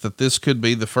push that this could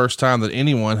be the first time that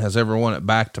anyone has ever won it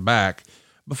back-to-back.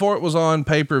 Before it was on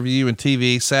pay-per-view and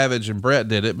TV, Savage and Brett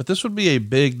did it, but this would be a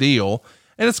big deal.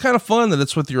 And it's kind of fun that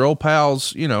it's with your old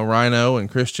pals, Rhino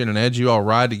and Christian and Edge, you all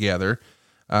ride together.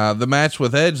 The match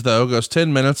with Edge, though, goes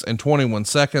 10 minutes and 21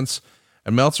 seconds.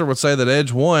 And Meltzer would say that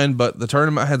Edge won, but the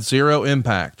tournament had zero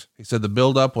impact. He said the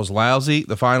build-up was lousy.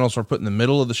 The finals were put in the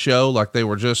middle of the show like they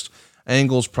were just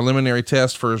Angle's preliminary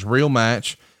test for his real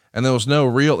match, and there was no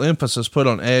real emphasis put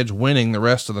on Edge winning the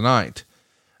rest of the night.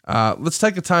 Let's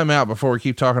take a time out before we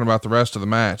keep talking about the rest of the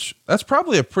match. That's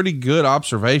probably a pretty good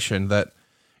observation that,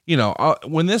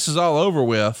 when this is all over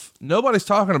with, nobody's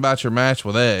talking about your match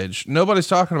with Edge. Nobody's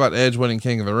talking about Edge winning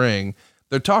King of the Ring.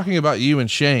 They're talking about you and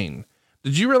Shane.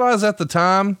 Did you realize at the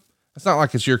time, it's not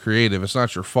like it's your creative, it's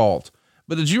not your fault,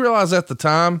 but did you realize at the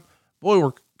time, boy,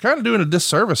 we're kind of doing a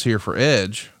disservice here for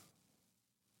Edge?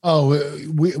 Oh,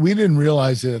 we didn't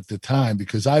realize it at the time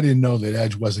because I didn't know that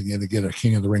Edge wasn't going to get a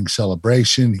King of the Ring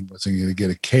celebration. He wasn't going to get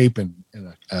a cape and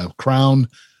a crown.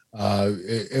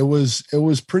 It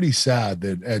was pretty sad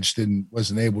that Edge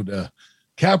wasn't able to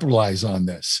capitalize on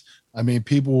this. I mean,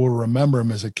 people will remember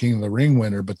him as a King of the Ring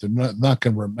winner, but they're not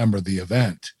going to remember the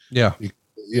event. Yeah.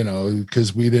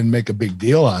 Because we didn't make a big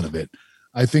deal out of it.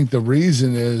 I think the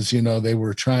reason is, they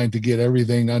were trying to get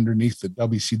everything underneath the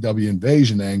WCW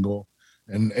invasion angle,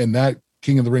 and that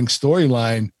King of the Ring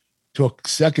storyline took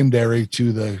secondary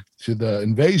to the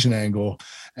invasion angle.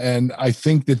 And I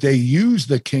think that they used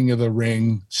the King of the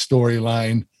Ring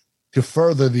storyline to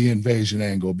further the invasion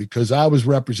angle, because I was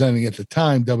representing at the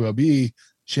time WWE,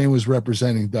 Shane was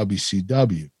representing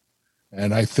WCW.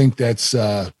 And I think that's,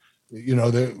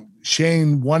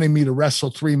 Shane wanted me to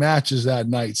wrestle 3 matches that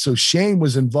night. So Shane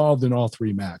was involved in all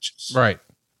 3 matches. Right.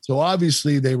 So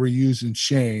obviously they were using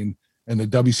Shane and the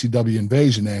WCW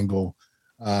invasion angle.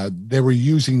 They were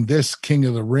using this King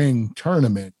of the Ring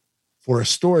tournament for a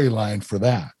storyline for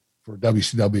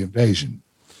WCW invasion.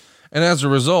 And as a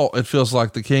result, it feels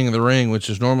like the King of the Ring, which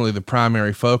is normally the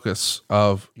primary focus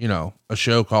of, a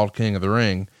show called King of the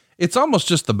Ring, it's almost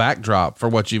just the backdrop for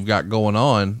what you've got going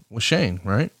on with Shane,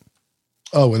 right?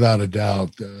 Oh, without a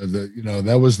doubt.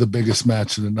 That was the biggest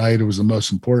match of the night. It was the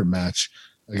most important match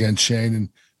against Shane. And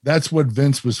that's what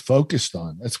Vince was focused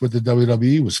on. That's what the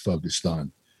WWE was focused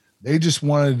on. They just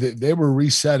they were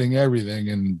resetting everything,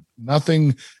 and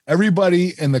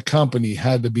everybody in the company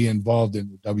had to be involved in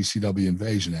the WCW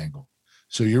invasion angle.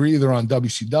 So you're either on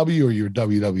WCW or you're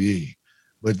WWE,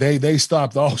 but they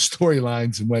stopped all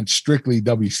storylines and went strictly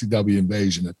WCW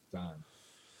invasion at the time.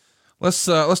 Let's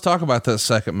talk about that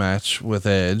second match with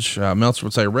Edge. Meltzer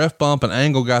would say ref bump and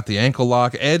Angle got the ankle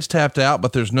lock. Edge tapped out,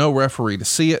 but there's no referee to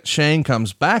see it. Shane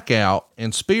comes back out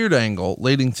and speared Angle,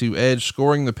 leading to Edge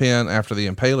scoring the pin after the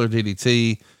Impaler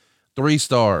DDT. 3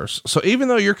 stars. So even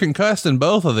though you're concussed in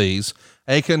both of these,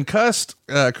 a concussed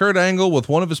Kurt Angle with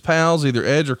one of his pals, either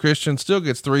Edge or Christian, still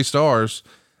gets 3 stars.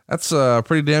 That's a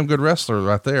pretty damn good wrestler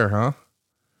right there, huh?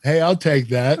 Hey, I'll take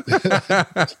that.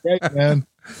 That's great, man.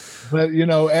 But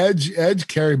Edge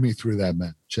carried me through that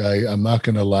match. I'm not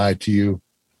going to lie to you.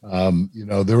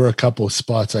 There were a couple of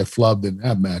spots I flubbed in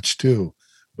that match too,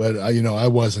 but I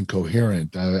wasn't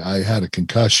coherent. I had a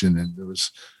concussion and there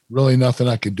was really nothing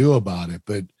I could do about it.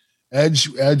 But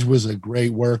Edge was a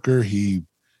great worker. He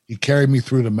carried me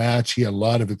through the match. He had a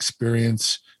lot of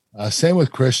experience. Same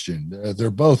with Christian. They're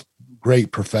both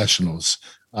great professionals.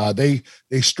 They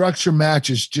structure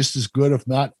matches just as good, if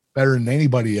not better than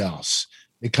anybody else.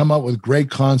 They come up with great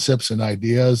concepts and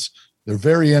ideas. They're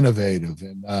very innovative,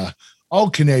 and all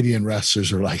Canadian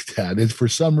wrestlers are like that. And for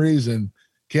some reason,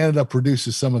 Canada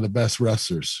produces some of the best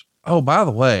wrestlers. Oh, by the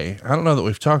way, I don't know that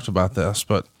we've talked about this,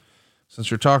 but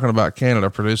since you're talking about Canada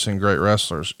producing great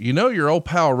wrestlers, your old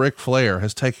pal Ric Flair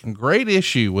has taken great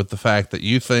issue with the fact that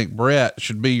you think Brett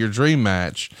should be your dream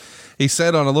match. He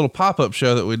said on a little pop-up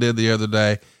show that we did the other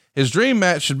day, his dream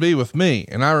match should be with me.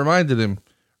 And I reminded him,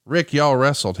 Rick, y'all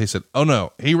wrestled. He said, oh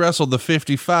no, he wrestled the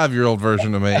 55-year-old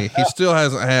version of me. He still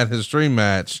hasn't had his dream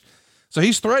match. So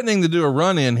he's threatening to do a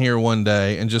run in here one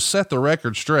day and just set the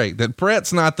record straight that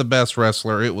Brett's not the best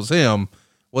wrestler. It was him.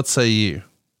 What say you?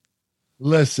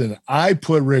 Listen, I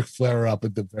put Ric Flair up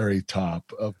at the very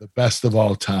top of the best of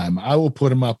all time. I will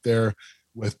put him up there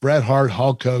with Bret Hart,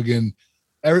 Hulk Hogan.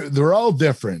 They're all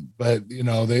different, but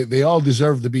they all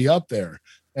deserve to be up there.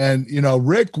 And,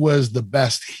 Rick was the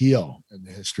best heel in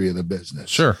the history of the business.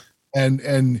 Sure.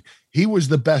 And he was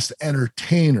the best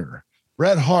entertainer.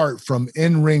 Bret Hart, from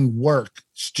in-ring work,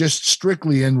 just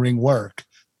strictly in-ring work,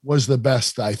 was the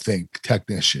best, I think,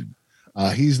 technician.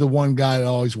 He's the one guy I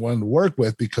always wanted to work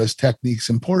with because technique's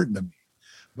important to me.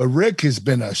 But Rick has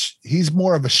been he's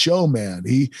more of a showman.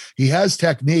 He has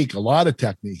technique, a lot of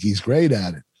technique. He's great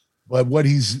at it. But what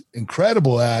he's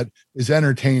incredible at is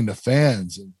entertaining the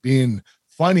fans and being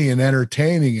funny and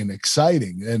entertaining and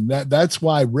exciting. And that's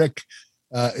why Rick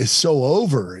is so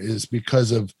over, is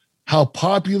because of how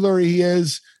popular he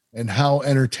is and how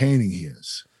entertaining he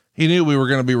is. He knew we were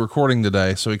going to be recording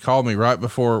today. So he called me right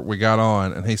before we got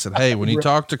on and he said, hey, when you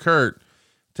talk to Kurt,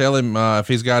 tell him if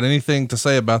he's got anything to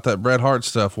say about that Bret Hart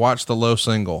stuff, watch the low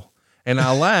single. And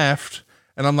I laughed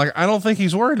and I'm like, I don't think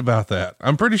he's worried about that.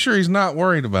 I'm pretty sure he's not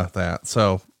worried about that.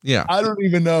 So yeah. I don't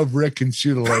even know if Rick can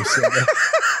shoot a low single.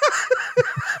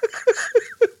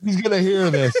 He's going to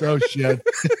hear this. Oh shit.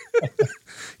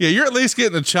 Yeah. You're at least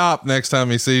getting a chop next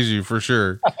time he sees you for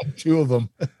sure. 2 of them.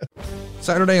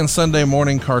 Saturday and Sunday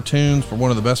morning cartoons were one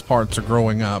of the best parts of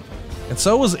growing up. And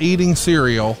so was eating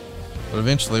cereal. But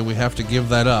eventually we have to give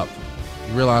that up.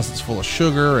 You realize it's full of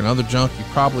sugar and other junk you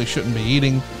probably shouldn't be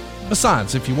eating.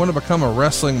 Besides, if you want to become a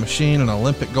wrestling machine and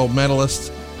Olympic gold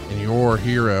medalist and your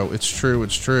hero, it's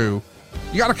true.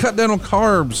 You got to cut down on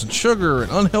carbs and sugar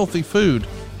and unhealthy food.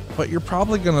 But you're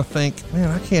probably going to think, man,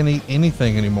 I can't eat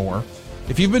anything anymore.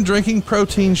 If you've been drinking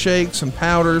protein shakes and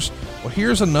powders, well,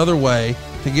 here's another way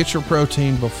to get your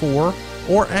protein before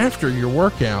or after your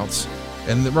workouts.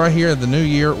 And right here in the new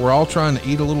year, we're all trying to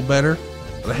eat a little better.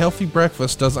 But a healthy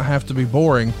breakfast doesn't have to be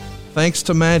boring, thanks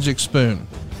to Magic Spoon.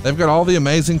 They've got all the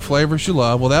amazing flavors you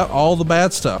love without all the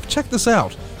bad stuff. Check this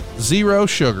out. Zero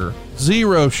sugar.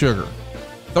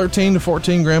 13 to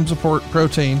 14 grams of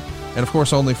protein, and of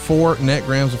course only 4 net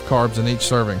grams of carbs in each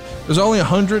serving. There's only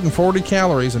 140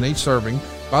 calories in each serving.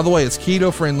 By the way, it's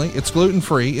keto friendly, it's gluten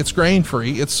free, it's grain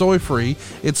free, it's soy free,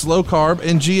 it's low carb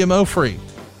and GMO free.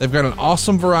 They've got an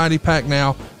awesome variety pack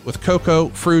now with cocoa,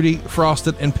 fruity,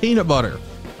 frosted, and peanut butter.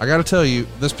 I got to tell you,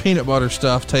 this peanut butter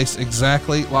stuff tastes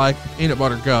exactly like peanut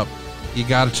butter cup. You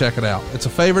got to check it out. It's a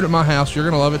favorite at my house. You're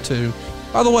going to love it too.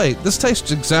 By the way, this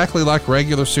tastes exactly like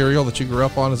regular cereal that you grew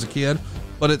up on as a kid,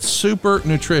 but it's super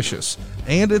nutritious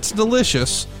and it's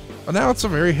delicious. But now it's a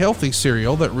very healthy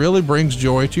cereal that really brings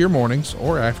joy to your mornings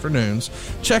or afternoons.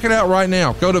 Check it out right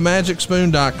now. Go to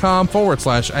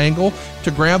magicspoon.com/angle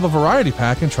to grab a variety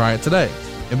pack and try it today.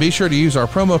 And be sure to use our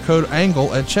promo code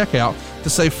ANGLE at checkout to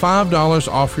save $5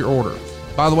 off your order.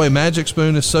 By the way, Magic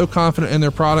Spoon is so confident in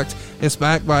their product, it's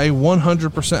backed by a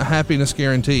 100% happiness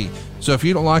guarantee. So if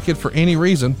you don't like it for any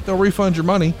reason, they'll refund your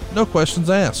money, no questions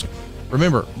asked.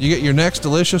 Remember, you get your next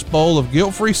delicious bowl of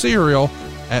guilt-free cereal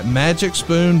at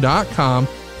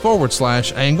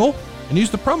magicspoon.com/angle and use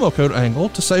the promo code ANGLE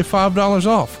to save $5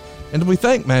 off. And we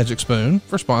thank Magic Spoon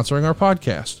for sponsoring our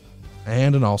podcast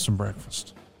and an awesome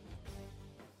breakfast.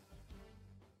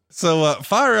 So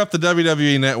fire up the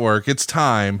WWE Network. It's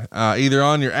time. Either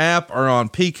on your app or on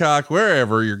Peacock,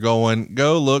 wherever you're going,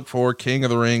 go look for King of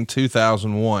the Ring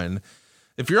 2001.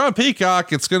 If you're on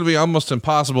Peacock, it's going to be almost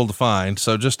impossible to find.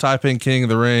 So just type in King of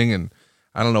the Ring, and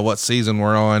I don't know what season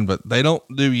we're on, but they don't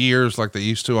do years like they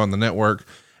used to on the network.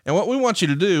 And what we want you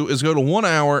to do is go to 1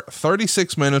 hour,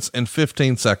 36 minutes and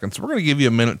 15 seconds. We're going to give you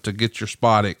a minute to get your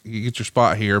spot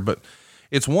here, but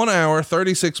it's 1 hour,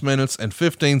 36 minutes and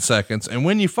 15 seconds. And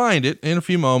when you find it in a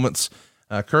few moments,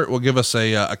 Kurt will give us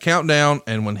a countdown.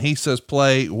 And when he says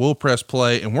play, we'll press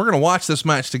play, and we're going to watch this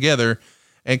match together.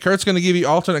 And Kurt's going to give you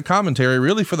alternate commentary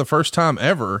really for the first time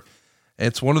ever.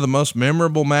 It's one of the most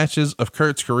memorable matches of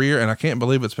Kurt's career, and I can't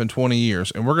believe it's been 20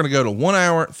 years. And we're going to go to 1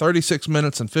 hour, 36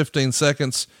 minutes and 15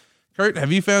 seconds. Kurt,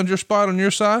 have you found your spot on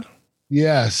your side?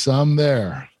 Yes, I'm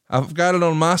there. I've got it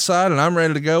on my side and I'm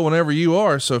ready to go whenever you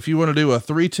are. So if you want to do a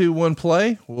 3, 2, 1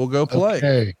 play, we'll go play.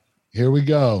 Okay, here we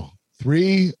go.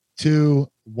 3, 2,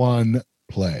 1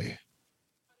 play.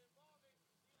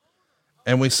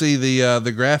 And we see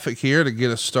the graphic here to get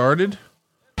us started.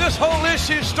 This whole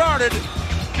issue started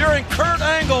during Kurt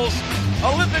Angle's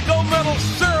Olympic gold medal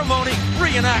ceremony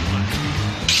reenactment.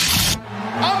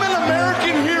 I'm an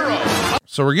American hero.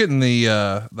 So we're getting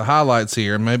the highlights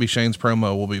here, and maybe Shane's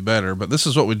promo will be better, but this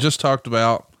is what we just talked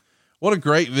about. What a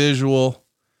great visual.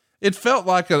 It felt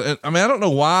like I don't know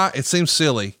why it seems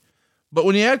silly, but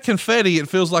when you add confetti, it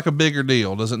feels like a bigger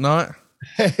deal. Does it not?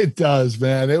 It does,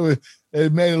 man.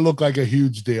 It made it look like a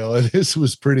huge deal. This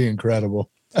was pretty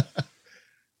incredible.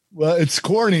 Well, it's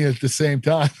corny at the same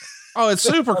time. Oh, it's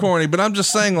super corny, but I'm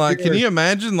just saying, like, can you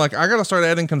imagine? Like, I got to start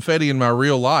adding confetti in my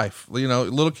real life, you know,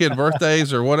 little kid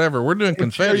birthdays or whatever. We're doing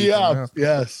confetti.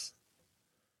 Yes.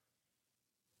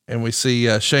 And we see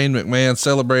Shane McMahon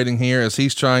celebrating here as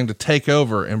he's trying to take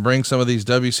over and bring some of these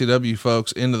WCW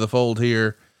folks into the fold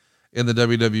here in the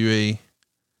WWE.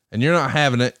 And you're not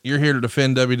having it. You're here to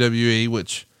defend WWE,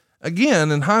 which, again,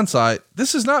 in hindsight,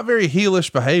 this is not very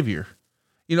heelish behavior.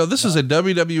 You know, this is a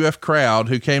WWF crowd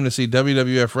who came to see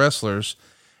WWF wrestlers,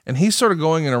 and he's sort of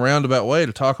going in a roundabout way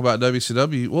to talk about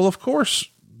WCW. Well, of course,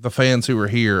 the fans who are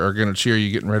here are going to cheer you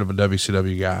getting rid of a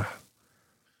WCW guy.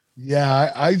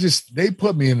 Yeah, they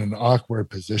put me in an awkward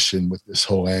position with this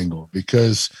whole angle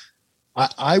because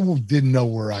I didn't know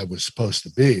where I was supposed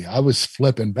to be. I was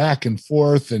flipping back and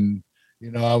forth, and,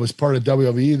 you know, I was part of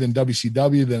WWE, then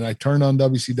WCW, then I turned on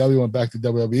WCW, went back to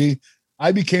WWE.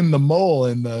 I became the mole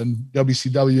in the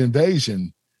WCW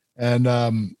invasion. And,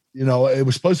 you know, it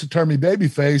was supposed to turn me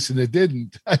babyface and it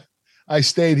didn't. I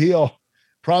stayed heel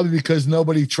probably because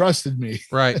nobody trusted me.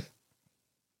 Right.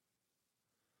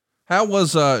 How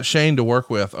was Shane to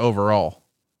work with overall?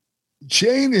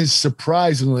 Shane is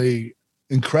surprisingly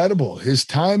incredible. His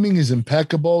timing is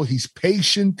impeccable. He's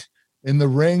patient in the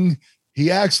ring. He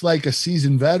acts like a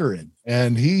seasoned veteran,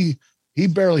 and he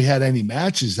barely had any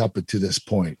matches up to this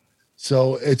point.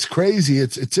 So it's crazy.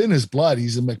 It's in his blood.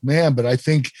 He's a McMahon, but I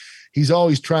think he's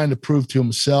always trying to prove to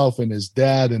himself and his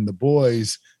dad and the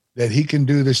boys that he can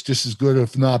do this just as good,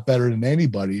 if not better than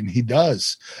anybody. And he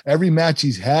does. Every match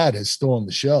he's had has stolen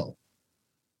the show.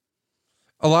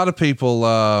 A lot of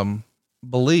people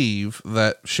believe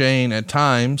that Shane at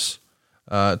times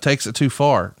takes it too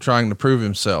far trying to prove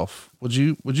himself. Would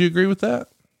you agree with that?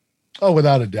 Oh,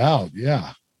 without a doubt.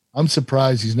 Yeah. I'm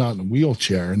surprised he's not in a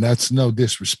wheelchair, and that's no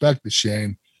disrespect to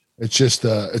Shane. It's just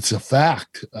it's a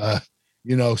fact.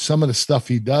 You know, some of the stuff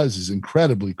he does is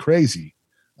incredibly crazy.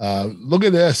 Look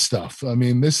at this stuff. I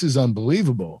mean, this is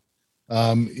unbelievable.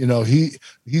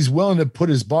 He's willing to put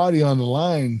his body on the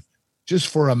line just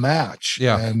for a match.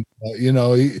 Yeah. And,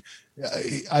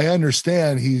 I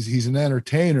understand he's an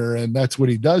entertainer and that's what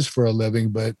he does for a living,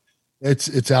 but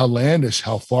it's outlandish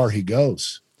how far he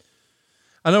goes.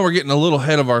 I know we're getting a little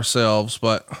ahead of ourselves,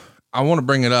 but I want to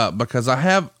bring it up because I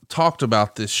have talked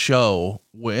about this show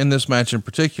in this match in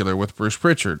particular with Bruce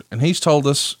Pritchard. And he's told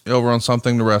us over on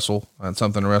Something to Wrestle at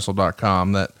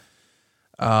somethingtowrestle.com that,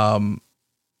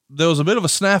 there was a bit of a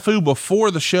snafu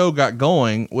before the show got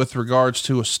going with regards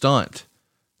to a stunt.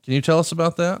 Can you tell us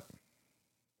about that?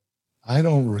 I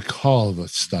don't recall the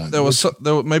stunt. There was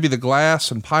maybe the glass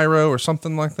and pyro or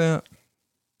something like that.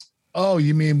 Oh,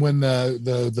 you mean when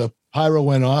the pyro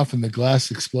went off and the glass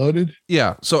exploded?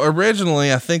 Yeah. So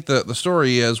originally, I think the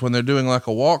story is when they're doing like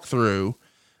a walkthrough,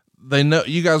 they know,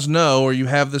 you guys know, or you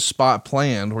have this spot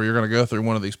planned where you're going to go through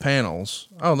one of these panels.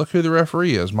 Oh, look who the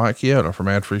referee is. Mike Chiodo from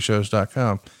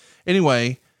adfreeshows.com.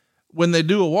 Anyway, when they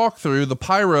do a walkthrough, the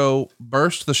pyro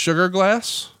burst the sugar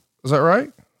glass. Is that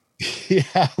right?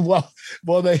 Yeah. Well,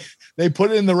 they put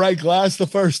it in the right glass the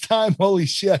first time. Holy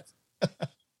shit.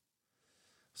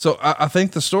 So I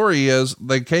think the story is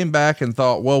they came back and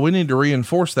thought, well, we need to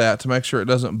reinforce that to make sure it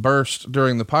doesn't burst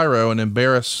during the pyro and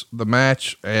embarrass the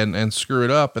match and screw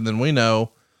it up. And then we know,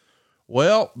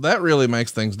 well, that really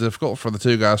makes things difficult for the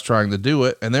two guys trying to do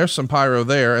it. And there's some pyro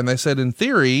there. And they said, in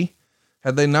theory,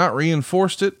 had they not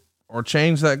reinforced it or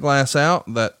changed that glass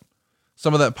out, that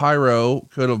some of that pyro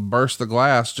could have burst the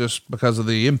glass just because of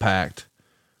the impact,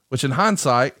 which in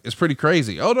hindsight is pretty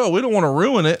crazy. Oh no, we don't want to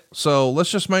ruin it. So let's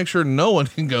just make sure no one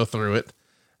can go through it.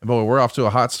 And boy, we're off to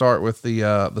a hot start with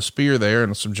the spear there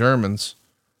and some Germans.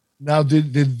 Now,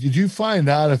 did you find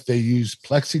out if they used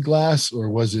plexiglass or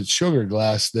was it sugar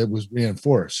glass that was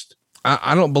reinforced?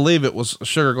 I don't believe it was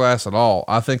sugar glass at all.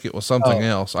 I think it was something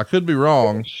else. I could be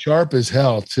wrong. Sharp as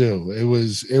hell too.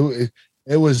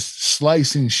 It was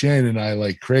slicing Shane and I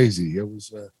like crazy. It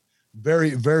was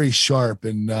very, very sharp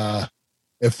and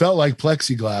it felt like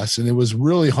plexiglass and it was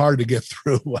really hard to get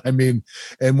through. I mean,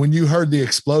 and when you heard the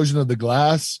explosion of the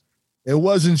glass, it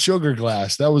wasn't sugar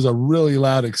glass. That was a really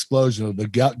loud explosion of the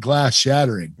glass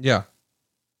shattering. Yeah.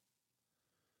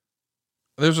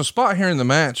 There's a spot here in the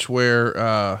match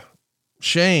where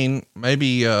Shane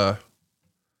maybe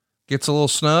gets a little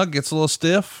snug, gets a little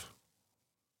stiff.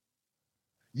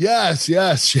 Yes,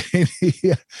 Shane.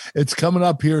 It's coming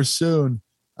up here soon.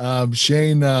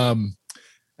 Shane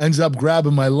ends up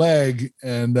grabbing my leg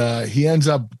and he ends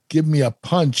up giving me a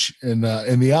punch in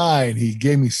the eye and he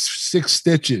gave me 6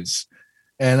 stitches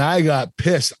and I got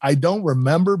pissed. I don't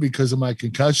remember because of my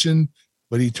concussion,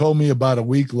 but he told me about a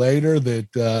week later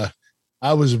that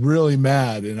I was really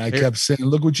mad and I kept saying,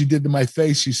 look what you did to my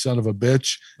face, you son of a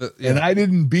bitch. And I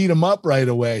didn't beat him up right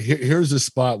away. Here's the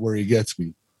spot where he gets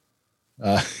me.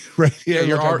 Right here. Yeah,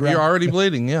 you're already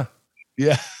bleeding. Yeah.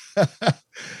 Yeah.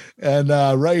 And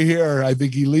right here, I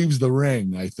think he leaves the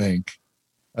ring, I think.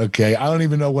 Okay. I don't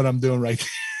even know what I'm doing right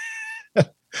now.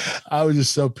 I was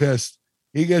just so pissed.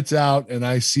 He gets out and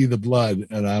I see the blood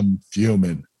and I'm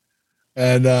fuming.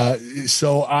 And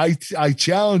so I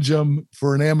challenge him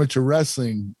for an amateur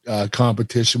wrestling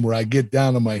competition where I get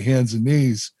down on my hands and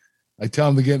knees. I tell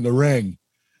him to get in the ring.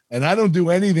 And I don't do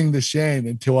anything to Shane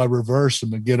until I reverse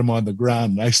him and get him on the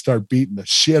ground. And I start beating the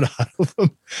shit out of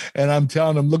him. And I'm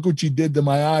telling him, look what you did to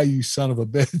my eye, you son of a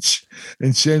bitch.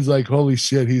 And Shane's like, holy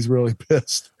shit, he's really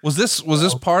pissed. Was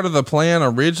this part of the plan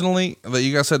originally that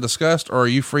you guys had discussed, or are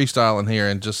you freestyling here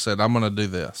and just said, I'm going to do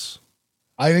this?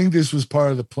 I think this was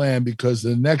part of the plan because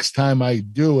the next time I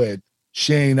do it,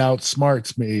 Shane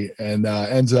outsmarts me and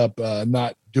ends up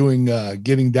not doing,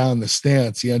 getting down the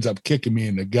stance. He ends up kicking me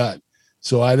in the gut.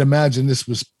 So I'd imagine this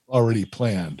was already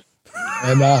planned.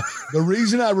 And the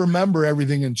reason I remember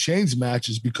everything in Shane's match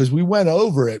is because we went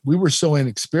over it. We were so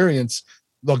inexperienced.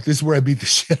 Look, this is where I beat the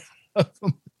shit out of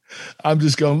him. I'm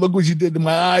just going, look what you did to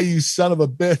my eye, you son of a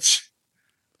bitch.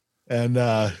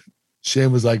 And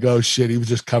Shane was like, oh shit. He was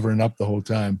just covering up the whole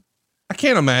time. I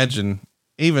can't imagine,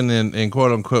 even in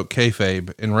quote unquote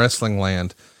kayfabe in wrestling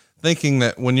land, thinking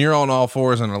that when you're on all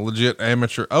fours and a legit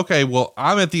amateur, okay, well,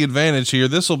 I'm at the advantage here.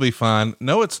 This will be fine.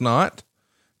 No, it's not.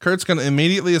 Kurt's going to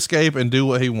immediately escape and do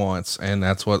what he wants. And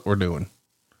that's what we're doing.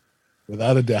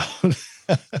 Without a doubt.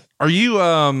 Are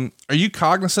you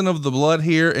cognizant of the blood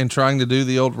here and trying to do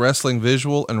the old wrestling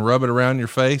visual and rub it around your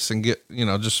face and get,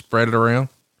 just spread it around?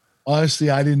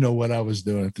 Honestly, I didn't know what I was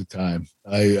doing at the time.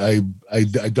 I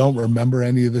don't remember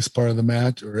any of this part of the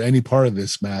match or any part of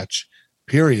this match,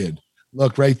 period.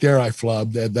 Look, right there, I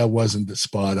flubbed. That wasn't the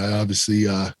spot. I obviously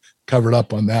covered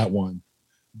up on that one.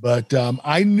 But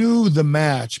I knew the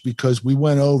match because we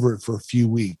went over it for a few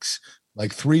weeks.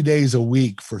 like 3 days a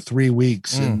week for 3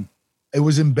 weeks. And it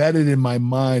was embedded in my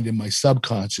mind, in my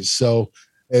subconscious. So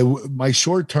my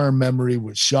short-term memory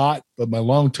was shot, but my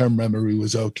long-term memory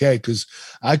was okay. Cause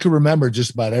I could remember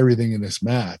just about everything in this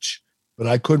match, but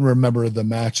I couldn't remember the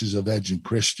matches of Edge and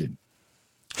Christian.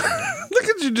 Look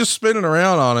at you just spinning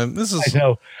around on him. I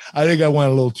know. I think I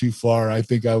went a little too far. I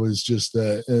think I was just,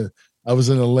 I was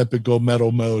in Olympic gold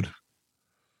medal mode.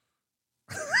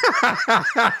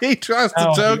 He tries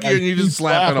to choke you and you just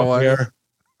slap it away. Here.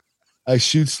 I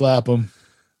shoot slap him.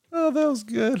 Oh, that was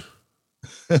good.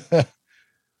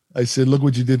 I said, look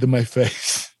what you did to my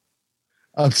face.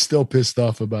 I'm still pissed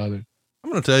off about it.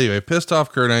 I'm going to tell you, a pissed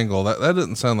off Kurt Angle, that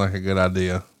doesn't sound like a good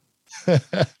idea.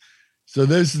 So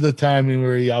this is the timing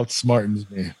where he outsmartens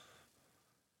me.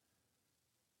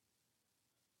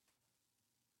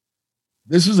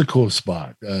 This was a cool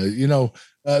spot.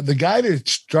 The guy that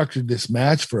structured this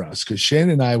match for us, because Shane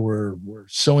and I were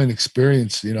so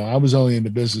inexperienced. I was only in the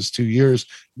business 2 years,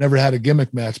 never had a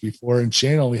gimmick match before, and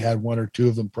Shane only had 1 or 2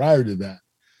 of them prior to that.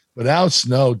 But Al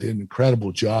Snow did an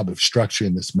incredible job of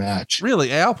structuring this match.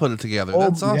 Really, Al put it together.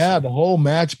 That's awesome. Yeah, the whole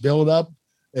match build up,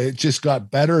 it just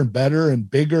got better and better and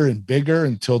bigger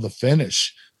until the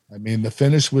finish. I mean, the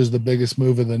finish was the biggest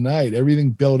move of the night.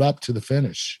 Everything built up to the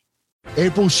finish.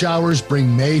 April showers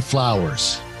bring May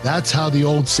flowers. That's how the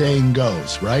old saying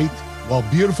goes, right? While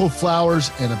beautiful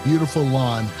flowers and a beautiful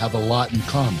lawn have a lot in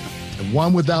common, and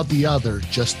one without the other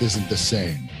just isn't the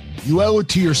same. You owe it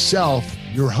to yourself,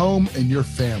 your home, and your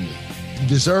family. You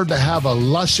deserve to have a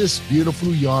luscious, beautiful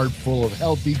yard full of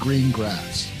healthy green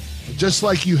grass. But just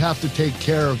like you have to take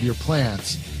care of your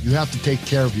plants, you have to take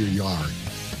care of your yard.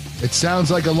 It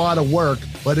sounds like a lot of work,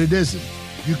 but it isn't.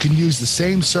 You can use the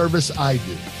same service I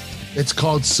do. It's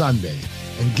called Sunday,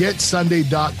 and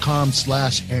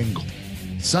getsunday.com/angle.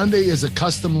 Sunday is a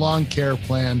custom lawn care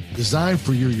plan designed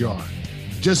for your yard.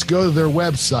 Just go to their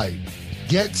website,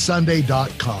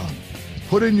 getsunday.com.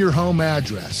 Put in your home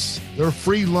address. Their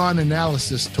free lawn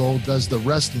analysis tool does the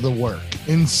rest of the work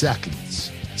in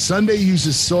seconds. Sunday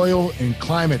uses soil and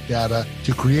climate data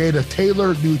to create a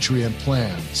tailored nutrient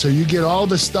plan, so you get all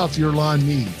the stuff your lawn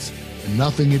needs and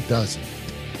nothing it doesn't.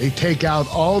 They take out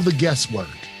all the guesswork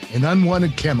and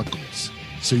unwanted chemicals,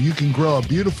 so you can grow a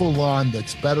beautiful lawn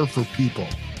that's better for people,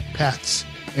 pets,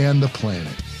 and the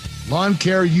planet. Lawn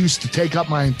care used to take up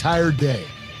my entire day.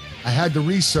 I had to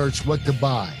research what to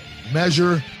buy,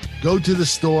 measure, go to the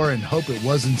store, and hope it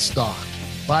was in stock.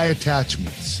 Buy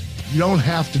attachments. You don't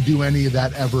have to do any of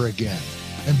that ever again.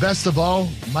 And best of all,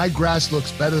 my grass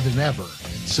looks better than ever,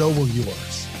 and so will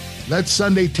yours. Let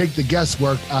Sunday take the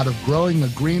guesswork out of growing a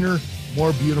greener,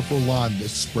 more beautiful lawn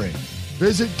this spring.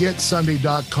 Visit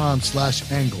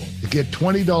getsunday.com/angle to get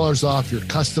 $20 off your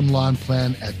custom lawn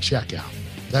plan at checkout.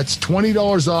 That's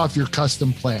 $20 off your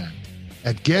custom plan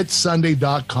at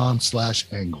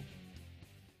getsunday.com/angle.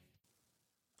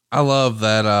 I love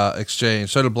that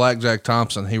exchange. So did Blackjack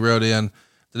Thompson. He wrote in,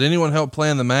 did anyone help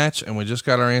plan the match? And we just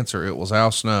got our answer. It was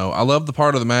Al Snow. I love the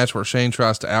part of the match where Shane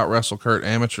tries to out wrestle Kurt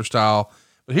amateur style.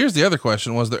 But here's the other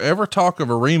question. Was there ever talk of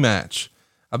a rematch?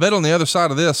 I bet on the other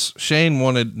side of this, Shane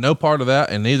wanted no part of that,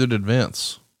 and neither did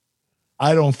Vince.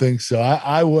 I don't think so.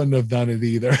 I wouldn't have done it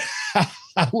either.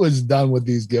 I was done with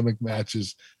these gimmick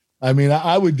matches. I mean,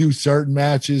 I would do certain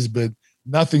matches, but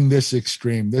nothing this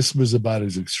extreme. This was about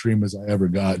as extreme as I ever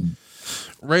gotten.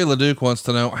 Ray LeDuc wants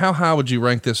to know, how high would you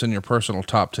rank this in your personal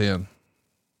top 10?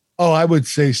 Oh, I would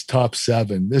say it's top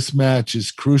 7. This match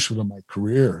is crucial to my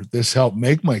career. This helped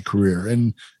make my career.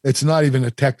 And it's not even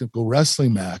a technical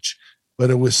wrestling match, but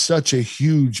it was such a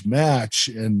huge match.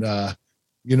 And,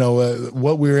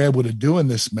 what we were able to do in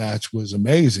this match was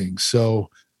amazing.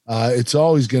 So it's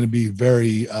always going to be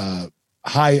very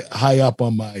high up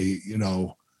on my,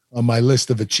 on my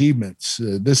list of achievements.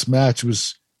 This match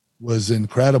was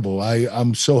incredible.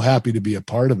 I'm so happy to be a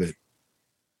part of it.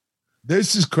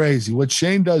 This is crazy. What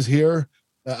Shane does here,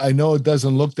 I know it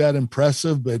doesn't look that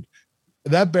impressive, but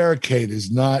that barricade it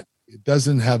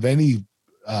doesn't have any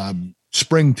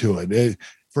spring to it.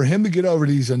 For him to get over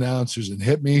these announcers and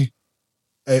hit me,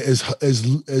 as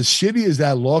shitty as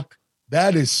that looked,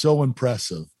 that is so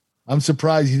impressive. I'm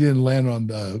surprised he didn't land on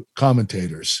the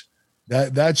commentators.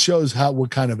 That shows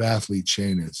what kind of athlete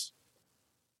Shane is.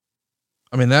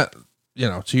 I mean, that,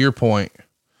 to your point,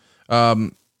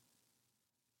 oh,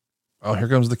 here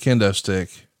comes the kendo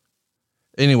stick.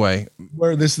 Anyway,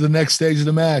 where this is the next stage of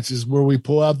the match is where we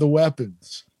pull out the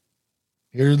weapons.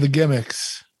 Here are the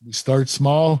gimmicks. We start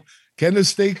small. Kendo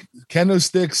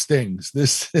stick stings.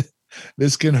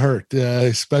 This can hurt,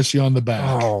 especially on the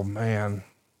back. Oh man.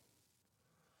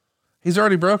 He's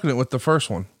already broken it with the first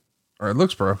one, or it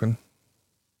looks broken.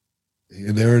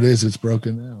 There it is. It's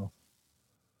broken now.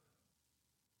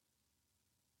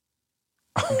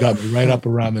 You got me right up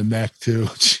around the neck too.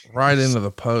 Right into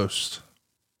the post.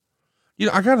 You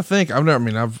know, I got to think, I've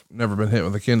never been hit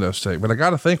with a kendo stick, but I got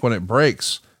to think when it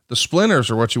breaks, the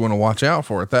splinters are what you want to watch out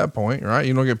for at that point, right?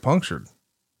 You don't get punctured.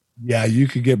 Yeah, you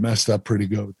could get messed up pretty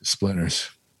good with the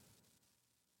splinters.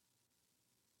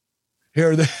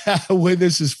 Here,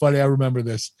 this is funny. I remember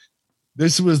this.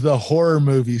 This was the horror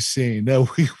movie scene. No,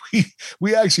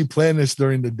 we actually planned this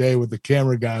during the day with the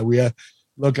camera guy. We had,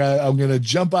 look, I'm going to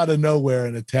jump out of nowhere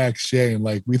and attack Shane.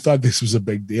 Like, we thought this was a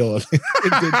big deal.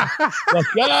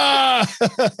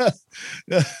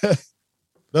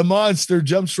 The monster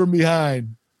jumps from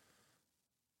behind.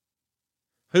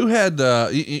 Who had,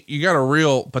 you got a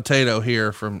real potato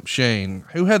here from Shane.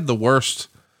 Who had the worst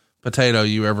potato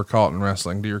you ever caught in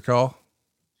wrestling? Do you recall?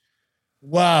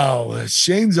 Wow.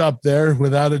 Shane's up there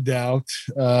without a doubt.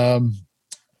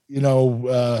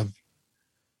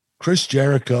 Chris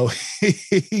Jericho,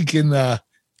 he can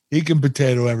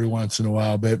potato every once in a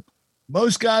while, but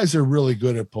most guys are really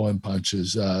good at pulling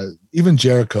punches. Even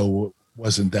Jericho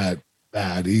wasn't that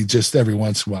bad. He just every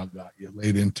once in a while got you,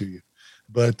 laid into you.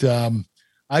 But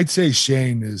I'd say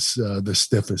Shane is the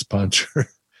stiffest puncher.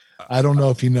 I don't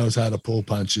know if he knows how to pull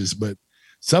punches, but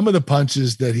some of the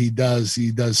punches that he does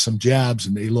some jabs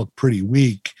and they look pretty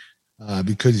weak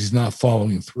because he's not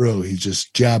following through. He's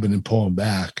just jabbing and pulling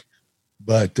back.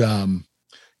 But,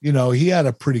 he had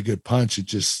a pretty good punch.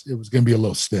 It was going to be a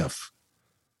little stiff.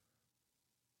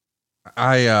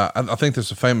 I think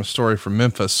there's a famous story from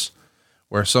Memphis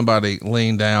where somebody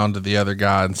leaned down to the other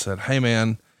guy and said, "Hey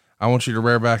man, I want you to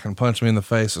rear back and punch me in the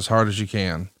face as hard as you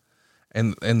can."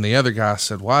 And the other guy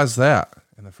said, "Why is that?"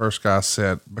 And the first guy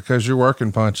said, "Because your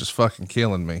working punch is fucking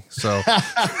killing me." So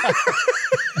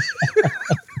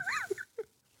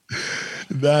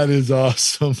that is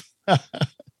awesome.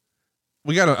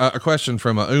 We got a question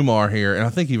from Umar here, and I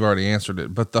think you've already answered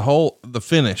it, but the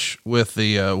finish with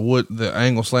the wood, the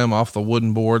angle slam off the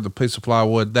wooden board, the piece of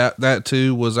plywood, that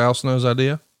too was Al Snow's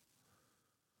idea.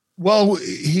 Well,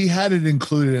 he had it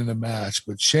included in the match,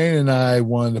 but Shane and I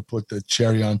wanted to put the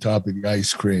cherry on top of the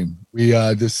ice cream. We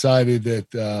decided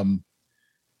that,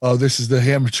 this is the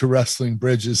amateur wrestling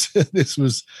bridges. This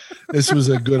was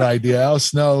a good idea. Al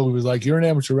Snow was like, "You're an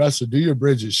amateur wrestler, do your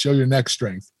bridges, show your neck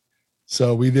strength."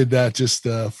 So we did that just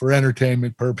for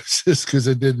entertainment purposes because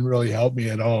it didn't really help me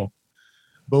at all.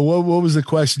 But what was the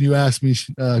question you asked me,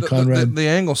 Conrad? The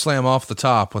angle slam off the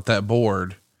top with that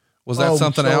board. Was that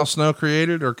something Al Snow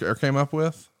created or came up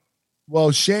with?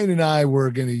 Well, Shane and I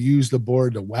were going to use the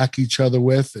board to whack each other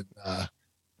with. And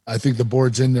I think the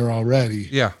board's in there already.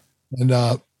 Yeah.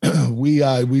 And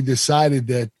we decided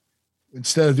that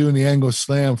instead of doing the angle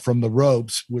slam from the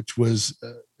ropes, which was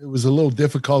it was a little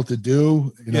difficult to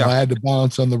do. I had to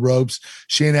balance on the ropes.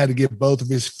 Shane had to get both of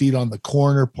his feet on the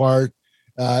corner part.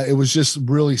 It was just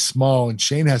really small, and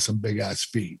Shane has some big ass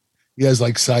feet. He has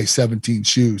like size 17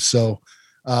 shoes. So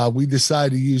we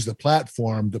decided to use the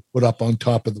platform to put up on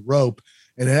top of the rope,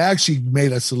 and it actually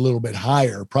made us a little bit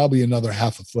higher, probably another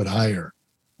half a foot higher.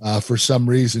 For some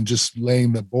reason, just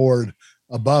laying the board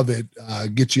above it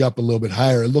get you up a little bit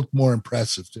higher. It looked more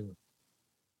impressive too.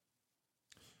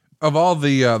 Of all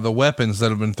the weapons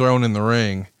that have been thrown in the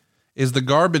ring, is the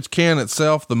garbage can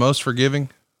itself the most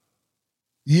forgiving?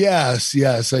 Yes.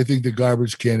 I think the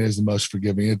garbage can is the most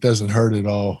forgiving. It doesn't hurt at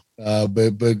all.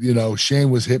 But Shane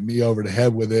was hitting me over the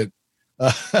head with it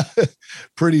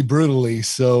pretty brutally.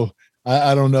 So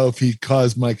I don't know if he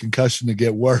caused my concussion to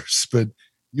get worse, but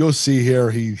you'll see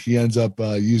here he ends up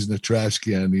using a trash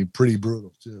can. He's pretty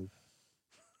brutal too.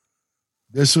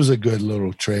 This was a good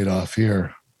little trade-off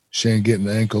here. Shane getting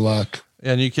the ankle lock.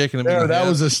 Yeah, and you kicking him. There, that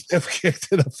was a stiff kick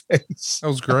to the face. That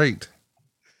was great.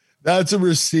 That's a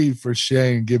receipt for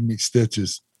Shane giving me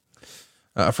stitches.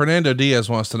 Fernando Diaz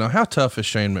wants to know, how tough is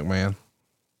Shane McMahon?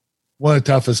 One of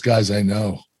the toughest guys I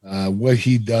know. What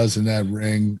he does in that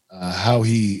ring, how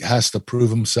he has to prove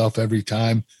himself every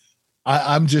time.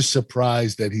 I'm just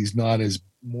surprised that he's not as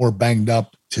more banged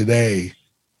up today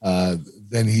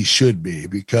than he should be,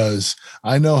 because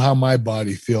I know how my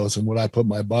body feels and what I put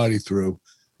my body through.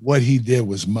 What he did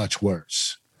was much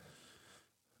worse.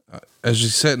 As you're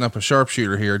setting up a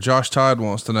sharpshooter here, Josh Todd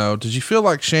wants to know, did you feel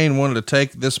like Shane wanted to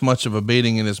take this much of a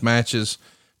beating in his matches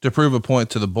to prove a point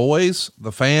to the boys,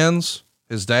 the fans,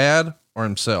 his dad, or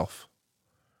himself?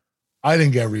 I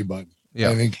think everybody. Yeah.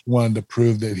 I think he wanted to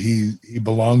prove that he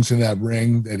belongs in that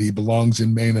ring, that he belongs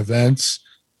in main events.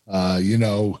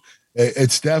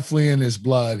 It's definitely in his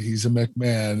blood. He's a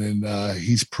McMahon, and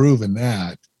he's proven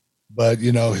that. But,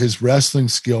 his wrestling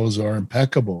skills are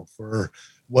impeccable for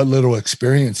what little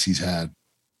experience he's had.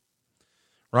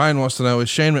 Ryan wants to know, is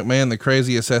Shane McMahon the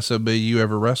craziest SOB you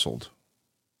ever wrestled?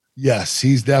 Yes,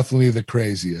 he's definitely the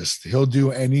craziest. He'll do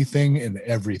anything and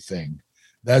everything.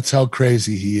 That's how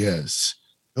crazy he is.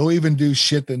 He'll even do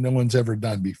shit that no one's ever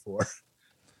done before.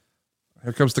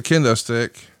 Here comes the kendo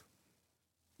stick.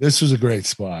 This was a great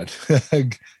spot.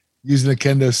 Using a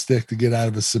kendo stick to get out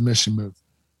of a submission move.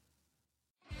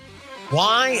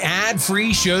 Why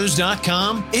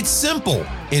adfreeshows.com? It's simple.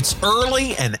 It's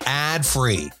early and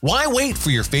ad-free. Why wait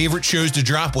for your favorite shows to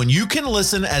drop when you can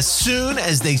listen as soon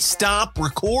as they stop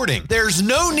recording? There's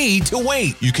no need to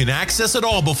wait. You can access it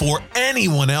all before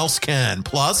anyone else can.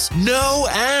 Plus, no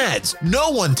ads. No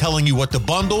one telling you what to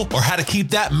bundle or how to keep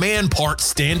that man part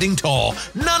standing tall.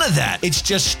 None of that. It's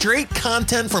just straight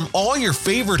content from all your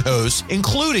favorite hosts,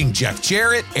 including Jeff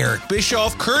Jarrett, Eric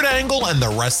Bischoff, Kurt Angle, and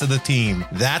the rest of the team.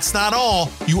 That's not all.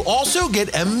 You also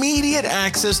get immediate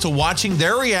access to watching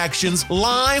their reactions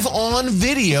live on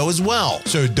video as well.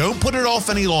 So don't put it off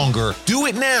any longer. Do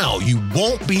it now. You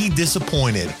won't be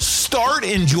disappointed. Start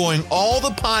enjoying all the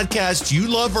podcasts you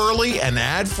love early and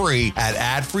ad-free at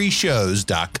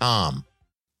adfreeshows.com.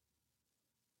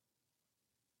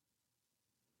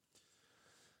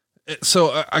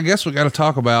 So I guess we got to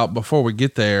talk about, before we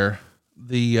get there,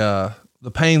 the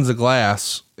panes of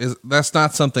glass. That's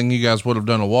not something you guys would have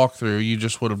done a walkthrough. You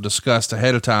just would have discussed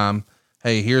ahead of time.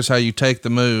 Hey, here's how you take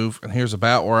the move, and here's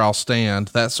about where I'll stand,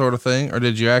 that sort of thing. Or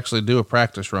did you actually do a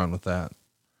practice run with that?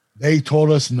 They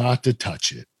told us not to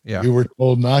touch it. Yeah. We were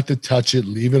told not to touch it,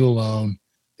 leave it alone.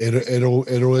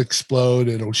 It'll explode.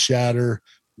 It'll shatter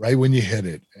right when you hit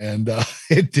it. And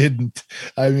it didn't.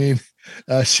 I mean,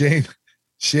 Shane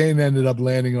ended up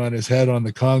landing on his head on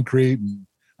the concrete, and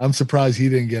I'm surprised he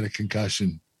didn't get a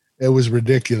concussion. It was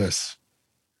ridiculous.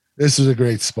 This is a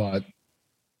great spot.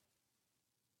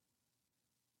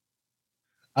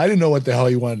 I didn't know what the hell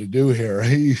he wanted to do here.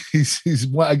 I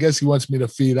guess he wants me to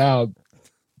feed out,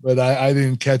 but I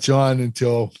didn't catch on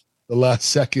until the last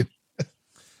second.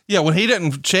 Yeah. When he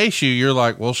didn't chase you, you're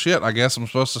like, well, shit, I guess I'm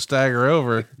supposed to stagger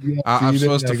over. Yeah, I'm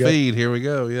supposed to feed. Here we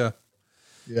go. Yeah.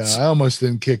 Yeah. I almost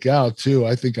didn't kick out too.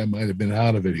 I think I might've been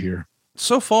out of it here.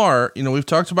 So far, we've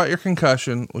talked about your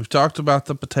concussion. We've talked about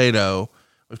the potato.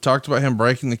 We've talked about him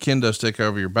breaking the kendo stick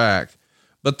over your back.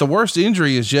 But the worst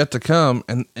injury is yet to come,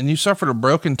 and you suffered a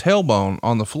broken tailbone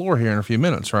on the floor here in a few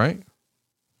minutes, right?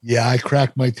 Yeah, I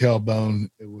cracked my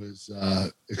tailbone. It was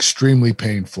extremely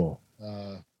painful.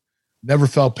 Never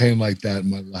felt pain like that in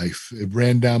my life. It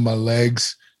ran down my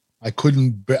legs. I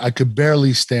could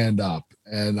barely stand up,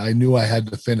 and I knew I had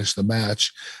to finish the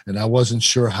match, and I wasn't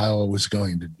sure how I was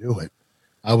going to do it.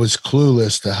 I was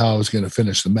clueless to how I was going to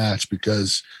finish the match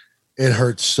because it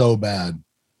hurt so bad.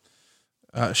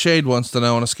 Shade wants to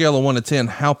know, on a scale of 1 to 10,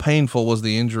 how painful was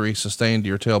the injury sustained to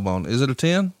your tailbone? Is it a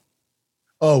 10?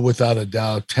 Oh, without a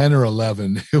doubt, 10 or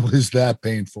 11. It was that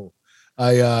painful.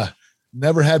 I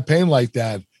never had pain like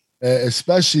that,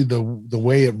 especially the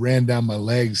way it ran down my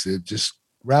legs. It just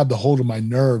grabbed a hold of my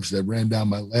nerves that ran down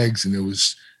my legs, and it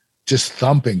was just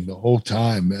thumping the whole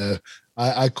time.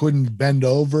 I couldn't bend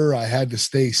over. I had to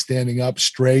stay standing up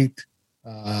straight.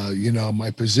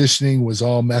 My positioning was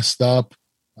all messed up.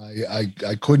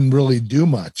 I couldn't really do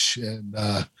much. And,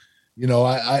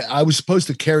 I was supposed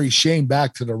to carry Shane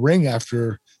back to the ring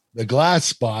after the glass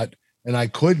spot, and I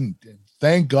couldn't. And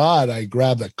thank God I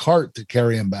grabbed a cart to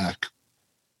carry him back.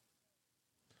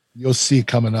 You'll see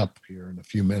coming up here in a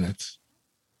few minutes.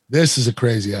 This is a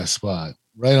crazy ass spot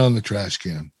right on the trash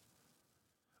can.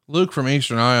 Luke from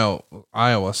Eastern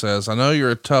Iowa says, I know you're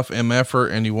a tough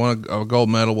MFer and you won a gold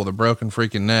medal with a broken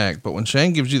freaking neck, but when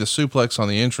Shane gives you the suplex on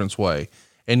the entranceway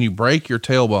and you break your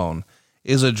tailbone,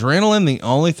 is adrenaline the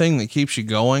only thing that keeps you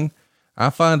going? I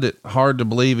find it hard to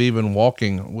believe even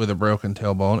walking with a broken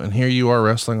tailbone, and here you are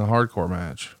wrestling a hardcore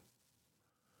match.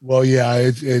 Well, yeah,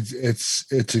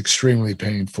 it's extremely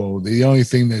painful. The only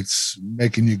thing that's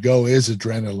making you go is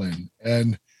adrenaline.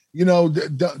 And,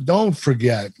 don't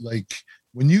forget, like,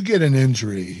 when you get an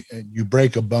injury and you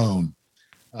break a bone,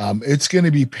 it's going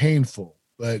to be painful,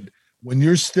 but when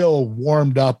you're still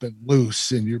warmed up and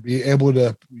loose and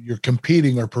you're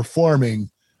competing or performing,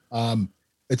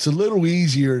 it's a little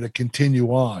easier to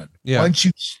continue on. Yeah. Once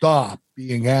you stop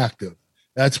being active,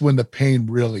 that's when the pain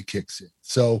really kicks in.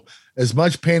 So as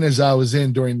much pain as I was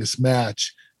in during this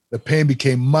match, the pain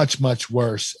became much, much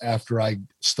worse after I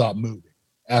stopped moving,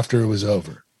 after it was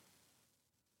over.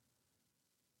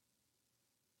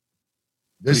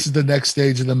 This is the next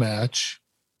stage of the match.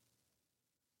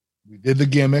 We did the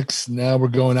gimmicks. Now we're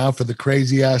going out for the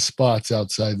crazy ass spots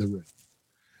outside the ring.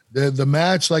 The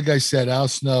match, like I said, Al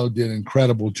Snow did an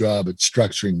incredible job at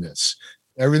structuring this.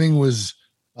 Everything was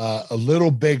a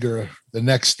little bigger the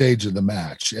next stage of the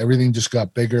match. Everything just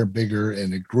got bigger and bigger,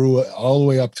 and it grew all the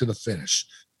way up to the finish.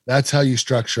 That's how you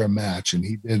structure a match, and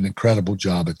he did an incredible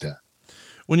job at that.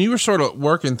 When you were sort of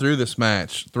working through this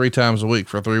match 3 times a week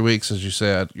for 3 weeks, as you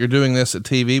said, you're doing this at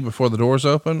TV before the doors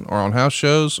open, or on house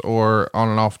shows, or on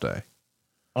an off day?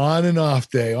 On and off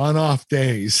day, on off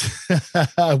days.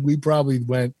 We probably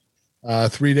went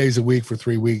 3 days a week for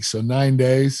 3 weeks. So 9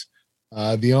 days.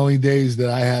 The only days that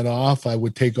I had off, I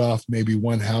would take off maybe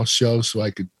one house show so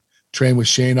I could train with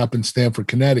Shane up in Stamford,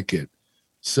 Connecticut.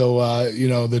 So,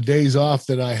 the days off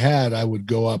that I had, I would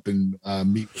go up and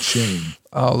meet Shane.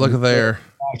 Oh, look at there.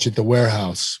 Watch at the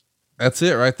warehouse. That's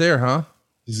it right there, huh?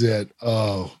 Is it?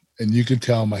 Oh, and you could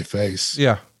tell my face.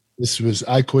 Yeah.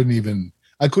 I couldn't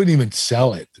even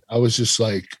sell it. I was just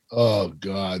like, oh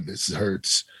God, this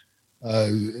hurts.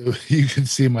 You can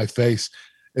see my face.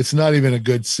 It's not even a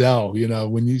good sell.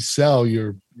 When you sell,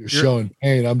 you're showing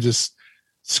pain. I'm just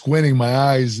squinting my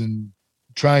eyes and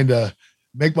trying to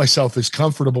make myself as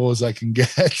comfortable as I can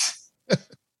get.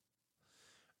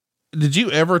 Did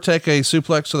you ever take a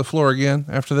suplex to the floor again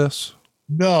after this?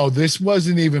 No, this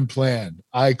wasn't even planned.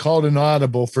 I called an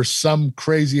audible for some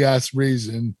crazy ass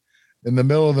reason in the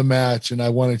middle of the match, and I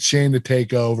wanted Shane to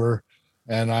take over,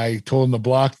 and I told him to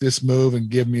block this move and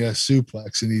give me a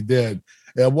suplex, and he did.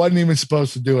 I wasn't even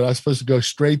supposed to do it. I was supposed to go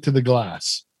straight to the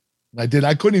glass. And I did.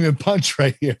 I couldn't even punch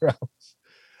right here.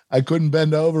 I couldn't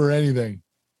bend over or anything.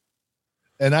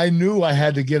 And I knew I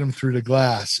had to get him through the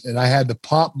glass, and I had to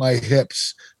pop my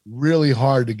hips really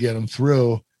hard to get him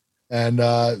through. And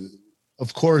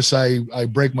of course, I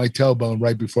break my tailbone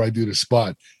right before I do the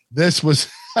spot. This was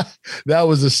that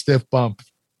was a stiff bump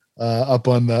up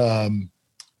on the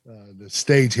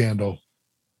stage handle.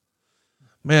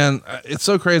 Man, it's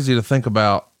so crazy to think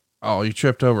about. Oh, you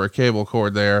tripped over a cable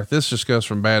cord there. This just goes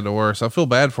from bad to worse. I feel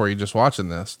bad for you just watching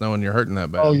this, knowing you're hurting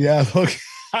that bad. Oh yeah, look,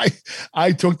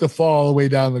 I took the fall all the way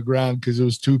down the ground because it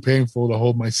was too painful to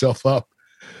hold myself up.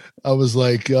 I was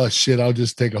like, oh shit, I'll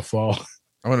just take a fall.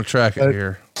 I'm gonna track it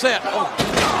here. Set. Oh.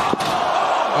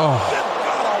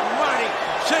 God almighty.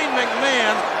 Shane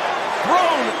McMahon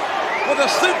thrown with a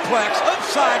suplex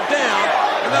upside down.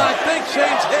 And then I think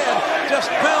Shane's head just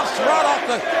bounced right off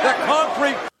the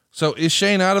concrete. So is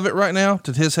Shane out of it right now?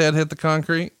 Did his head hit the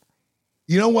concrete?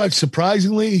 You know what?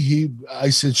 Surprisingly, I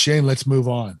said, Shane, let's move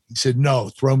on. He said, no,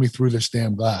 throw me through this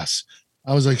damn glass.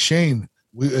 I was like, Shane,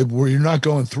 you're not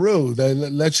going through.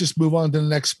 Let's just move on to the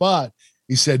next spot.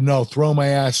 He said, no, throw my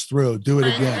ass through. Do it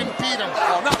again.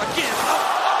 Oh, not again.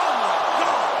 Oh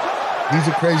my God. He's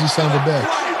a crazy son of a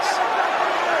bitch.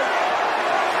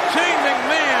 Shane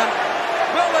McMahon,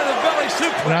 belly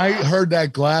suplex. When I heard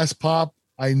that glass pop,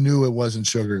 I knew it wasn't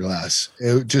sugar glass.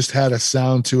 It just had a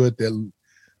sound to it that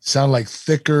sounded like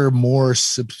thicker, more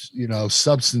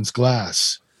substance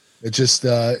glass. It just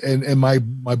and my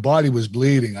body was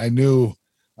bleeding. I knew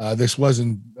this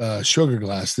wasn't sugar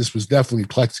glass. This was definitely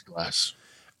plexiglass.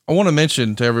 I want to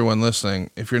mention to everyone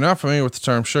listening, if you're not familiar with the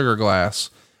term sugar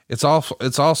glass, it's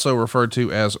also referred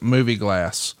to as movie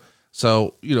glass.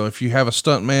 So, if you have a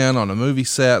stunt man on a movie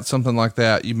set, something like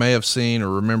that, you may have seen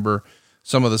or remember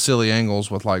some of the silly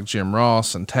angles with like Jim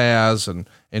Ross and Taz and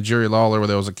Jerry Lawler, where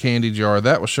there was a candy jar.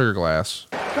 That was sugar glass.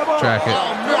 Come on. Track it.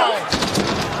 Oh, no.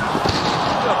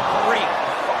 Good grief.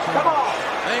 Come on.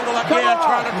 Angle again,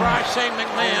 trying to drive Shane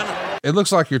McMahon. It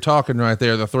looks like you're talking right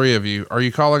there, the three of you. Are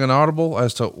you calling an audible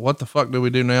as to what the fuck do we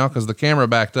do now? Because the camera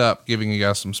backed up, giving you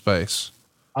guys some space.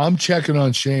 I'm checking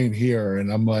on Shane here,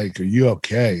 and I'm like, are you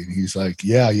okay? And he's like,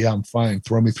 yeah, I'm fine.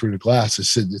 Throw me through the glass. I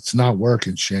said, it's not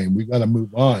working, Shane. We got to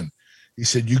move on. He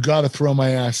said, you got to throw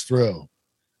my ass through.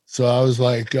 So I was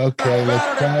like, okay,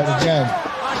 let's try it again.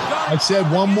 I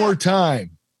said one more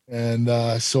time.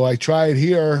 And so I tried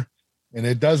here, and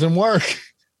it doesn't work.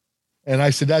 And I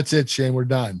said, that's it, Shane, we're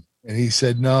done. And he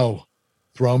said, no,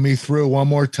 throw me through one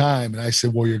more time. And I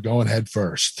said, well, you're going head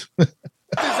first.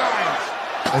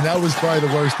 And that was probably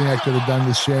the worst thing I could have done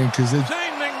with Shane, because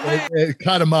it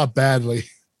cut him up badly.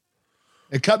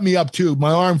 It cut me up too.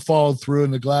 My arm followed through,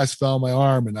 and the glass fell on my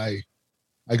arm, and I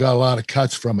got a lot of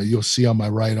cuts from it. You'll see on my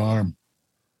right arm.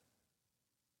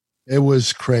 It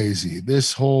was crazy.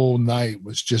 This whole night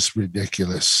was just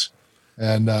ridiculous.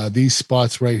 And these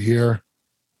spots right here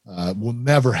will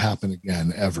never happen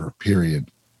again, ever,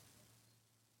 period.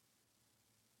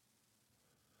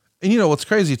 And what's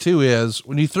crazy too is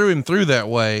when you threw him through that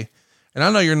way, and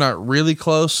I know you're not really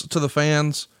close to the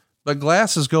fans, but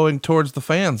glass is going towards the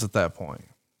fans at that point.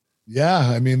 Yeah.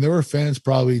 I mean, there were fans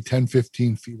probably 10,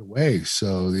 15 feet away.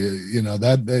 So,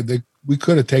 we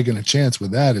could have taken a chance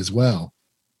with that as well.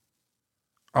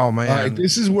 Oh man. All right,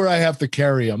 this is where I have to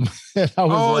carry him.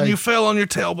 And you fell on your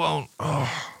tailbone.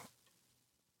 Oh.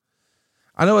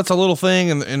 I know it's a little thing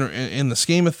in the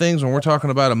scheme of things when we're talking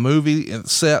about a movie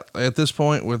set at this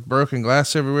point with broken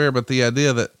glass everywhere, but the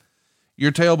idea that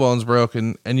your tailbone's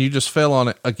broken and you just fell on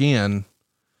it again,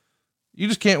 you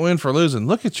just can't win for losing.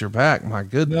 Look at your back. My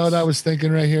goodness. You know what I was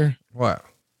thinking right here? What?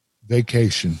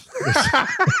 Vacation.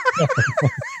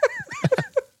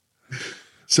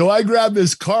 So I grabbed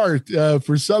this cart.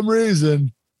 For some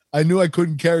reason, I knew I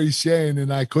couldn't carry Shane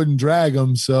and I couldn't drag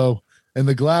him. And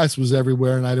the glass was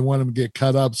everywhere and I didn't want him to get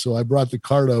cut up. So I brought the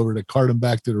cart over to cart him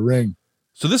back to the ring.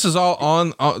 So this is all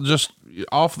on just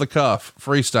off the cuff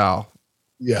freestyle.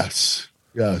 Yes.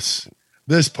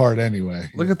 This part anyway.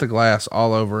 Look at the glass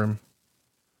all over him.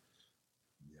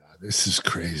 Yeah, this is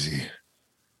crazy.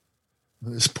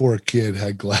 This poor kid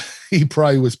had glass. He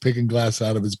probably was picking glass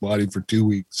out of his body for 2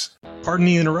 weeks. Pardon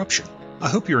the interruption. I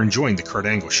hope you're enjoying the Kurt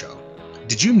Angle Show.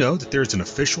 Did you know that there's an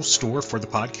official store for the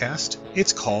podcast?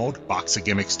 It's called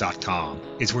boxofgimmicks.com.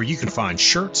 It's where you can find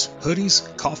shirts,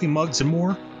 hoodies, coffee mugs, and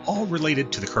more, all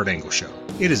related to the Kurt Angle Show.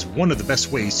 It is one of the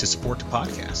best ways to support the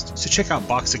podcast. So check out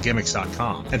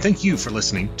boxofgimmicks.com. And thank you for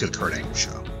listening to the Kurt Angle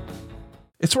Show.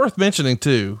 It's worth mentioning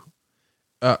too.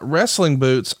 Wrestling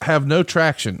boots have no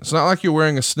traction. It's not like you're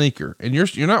wearing a sneaker, and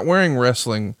you're not wearing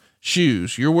wrestling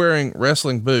shoes. You're wearing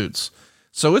wrestling boots.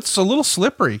 So it's a little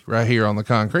slippery right here on the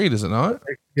concrete, is it not?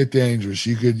 Get dangerous.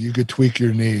 You could tweak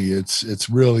your knee. It's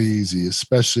really easy,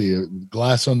 especially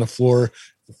glass on the floor.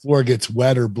 If the floor gets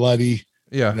wet or bloody.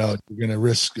 Yeah. You're going to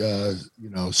risk,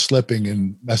 slipping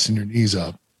and messing your knees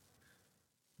up.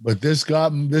 But this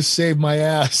saved my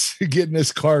ass getting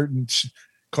this cart and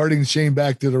carting Shane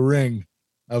back to the ring.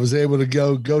 I was able to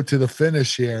go to the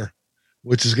finish here,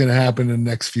 which is going to happen in the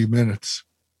next few minutes.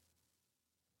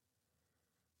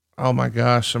 Oh my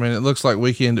gosh. I mean, it looks like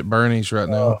Weekend at Bernie's right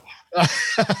now.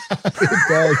 It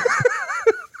does.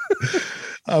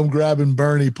 I'm grabbing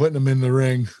Bernie, putting him in the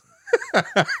ring.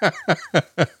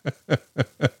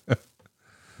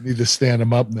 Need to stand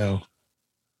him up now.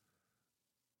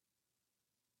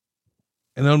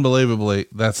 And unbelievably,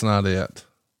 that's not it.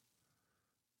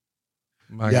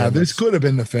 This could have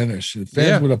been the finish. The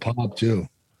fans would have popped too.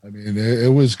 I mean,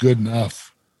 it was good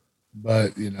enough,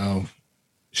 but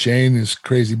Shane is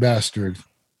crazy bastard.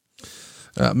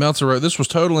 Meltzer wrote, this was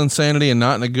total insanity and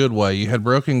not in a good way. You had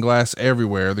broken glass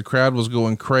everywhere. The crowd was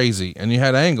going crazy, and you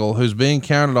had Angle, who's being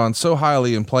counted on so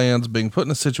highly in plans, being put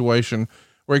in a situation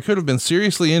where he could have been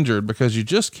seriously injured because you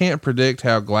just can't predict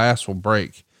how glass will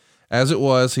break. As it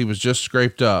was, he was just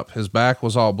scraped up. His back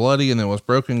was all bloody and there was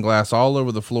broken glass all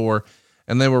over the floor,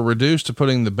 and they were reduced to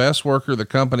putting the best worker the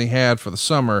company had for the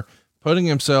summer, putting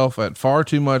himself at far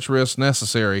too much risk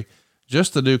necessary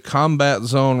just to do combat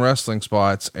zone wrestling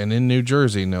spots, and in New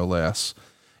Jersey, no less.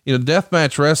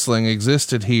 Deathmatch wrestling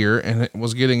existed here and it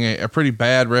was getting a pretty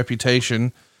bad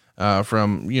reputation,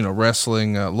 from,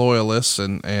 wrestling, loyalists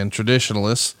and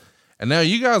traditionalists. And now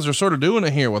you guys are sort of doing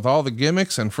it here with all the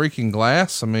gimmicks and freaking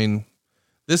glass. I mean,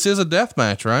 this is a death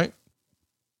match, right?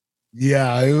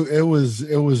 Yeah, it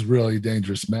was really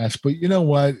dangerous match, but you know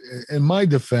what? In my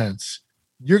defense,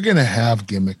 you're going to have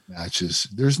gimmick matches.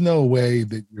 There's no way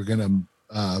that you're going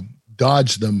to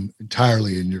dodge them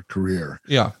entirely in your career.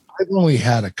 Yeah. I've only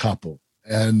had a couple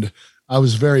and I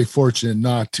was very fortunate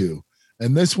not to.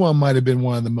 And this one might've been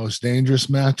one of the most dangerous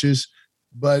matches,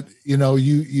 but you're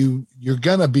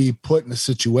going to be put in a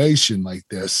situation like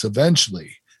this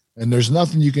eventually, and there's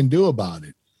nothing you can do about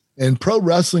it. And pro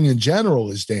wrestling in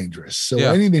general is dangerous. So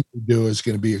anything you do is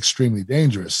going to be extremely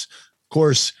dangerous. Of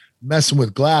course, messing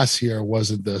with glass here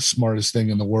wasn't the smartest thing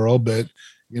in the world, but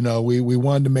we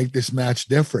wanted to make this match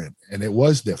different, and it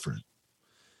was different.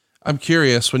 I'm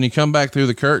curious, when you come back through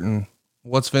the curtain,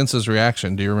 what's Vince's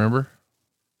reaction? Do you remember?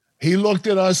 He looked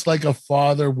at us like a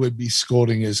father would be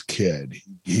scolding his kid.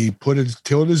 He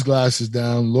tilted his glasses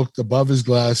down, looked above his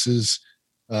glasses,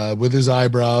 with his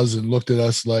eyebrows, and looked at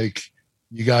us like,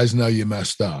 you guys know you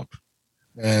messed up.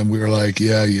 And we were like,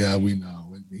 yeah, we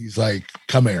know. And he's like,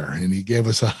 come here. And he gave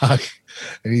us a hug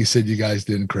and he said, you guys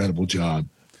did an incredible job.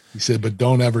 He said, but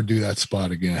don't ever do that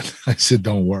spot again. I said,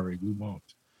 don't worry, we won't.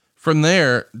 From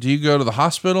there, do you go to the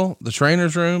hospital, the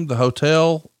trainer's room, the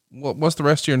hotel? What's the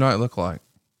rest of your night look like?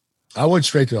 I went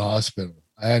straight to the hospital.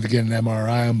 I had to get an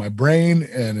MRI on my brain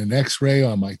and an X-ray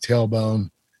on my tailbone.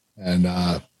 And,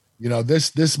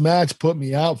 this match put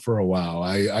me out for a while.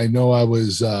 I know I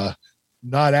was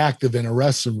not active in a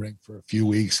wrestling ring for a few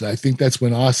weeks. And I think that's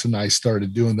when Austin and I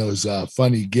started doing those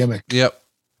funny gimmick,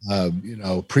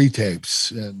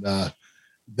 pre-tapes. And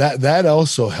that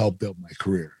also helped build my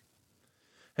career.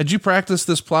 Had you practiced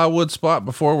this plywood spot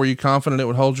before? Were you confident it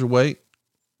would hold your weight?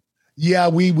 Yeah,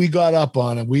 we got up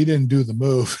on it. We didn't do the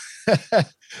move.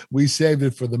 We saved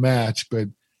it for the match, but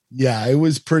yeah, it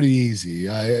was pretty easy.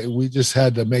 We just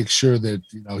had to make sure that,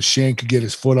 Shane could get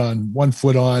his one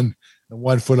foot on and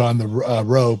 1 foot on the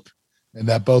rope, and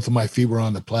that both of my feet were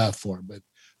on the platform. But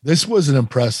this was an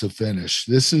impressive finish.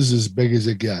 This is as big as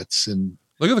it gets. And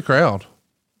look at the crowd.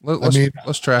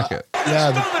 Let's track it.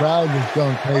 Yeah, the crowd was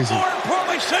going crazy. More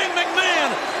importantly, Shane McMahon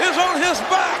is on his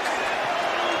back.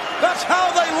 That's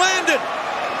how they landed.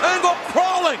 Angle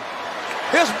crawling.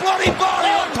 His bloody body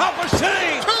on top of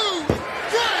Shane. 2,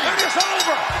 3. And it's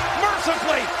over.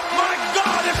 Mercifully. My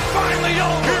God, it's finally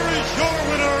over. Here is your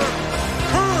winner,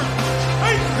 Kurt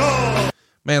Angle.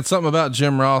 Man, something about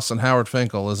Jim Ross and Howard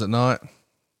Finkel, is it not?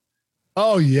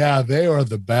 Oh yeah, they are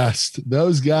the best.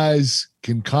 Those guys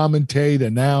can commentate,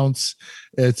 announce.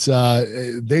 It's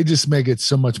they just make it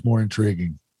so much more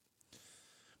intriguing.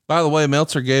 By the way,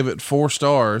 Meltzer gave it 4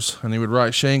 stars, and he would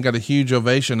write, Shane got a huge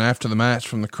ovation after the match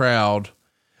from the crowd.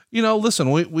 Listen,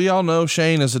 we all know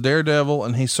Shane is a daredevil,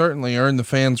 and he certainly earned the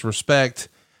fans' respect,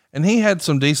 and he had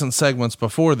some decent segments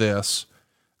before this.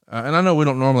 And I know we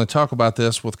don't normally talk about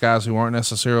this with guys who aren't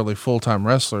necessarily full-time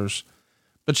wrestlers,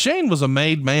 but Shane was a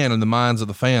made man in the minds of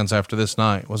the fans after this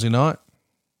night, was he not?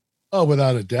 Oh,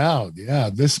 without a doubt. Yeah.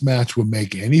 This match would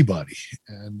make anybody,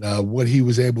 and what he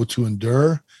was able to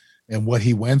endure and what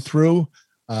he went through,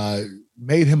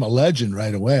 made him a legend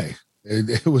right away.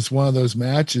 It was one of those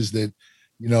matches that,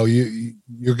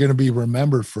 you're going to be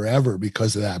remembered forever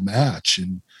because of that match.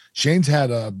 And Shane's had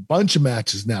a bunch of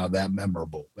matches now that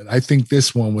memorable, but I think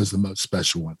this one was the most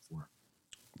special one for him.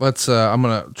 Let's, I'm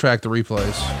going to track the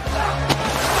replays.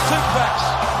 Suplex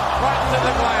right into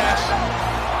the glass.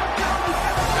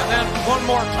 And then one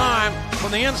more time from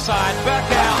the inside, back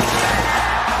out.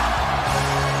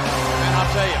 And I'll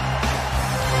tell you.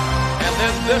 And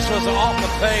then this was off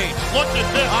the page. Look at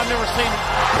this. I've never seen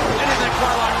anything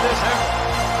quite like this ever.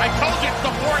 I told you it's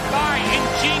the fourth eye,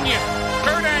 ingenious.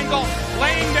 Kurt Angle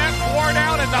laying that board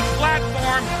out at the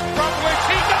platform from which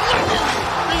he delivers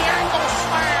the Angle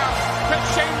slam to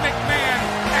Shane McMahon,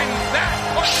 and that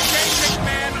puts Shane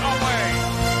McMahon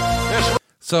away.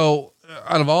 So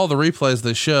out of all the replays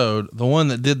they showed, the one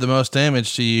that did the most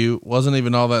damage to you wasn't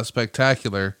even all that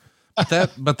spectacular.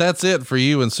 But that's it for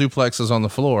you and suplexes on the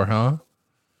floor, huh?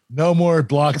 No more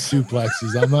block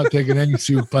suplexes. I'm not taking any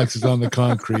suplexes on the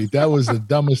concrete. That was the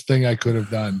dumbest thing I could have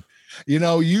done.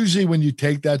 Usually when you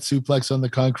take that suplex on the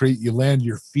concrete, you land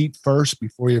your feet first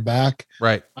before your back.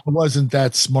 Right. I wasn't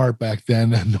that smart back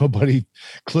then, and nobody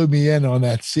clued me in on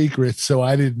that secret, so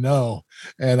I didn't know,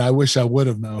 and I wish I would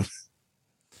have known.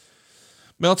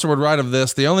 Meltzer would write of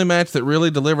this: the only match that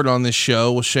really delivered on this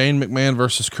show was Shane McMahon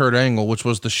versus Kurt Angle, which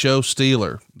was the show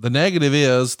stealer. The negative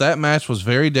is that match was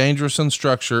very dangerous in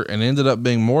structure and ended up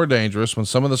being more dangerous when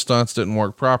some of the stunts didn't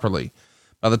work properly.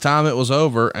 By the time it was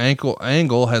over,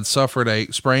 Angle had suffered a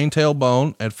sprained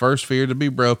tailbone, at first feared to be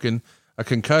broken, a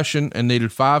concussion, and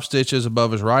needed 5 stitches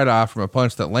above his right eye from a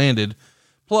punch that landed,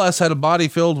 plus had a body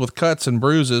filled with cuts and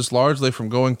bruises, largely from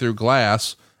going through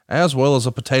glass, as well as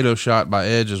a potato shot by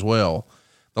Edge as well.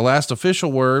 The last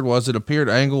official word was it appeared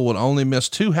Angle would only miss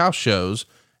 2 house shows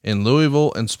in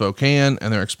Louisville and Spokane,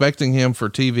 and they're expecting him for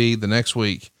TV the next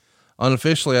week.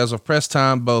 Unofficially, as of press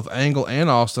time, both Angle and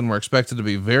Austin were expected to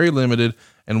be very limited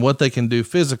in what they can do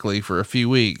physically for a few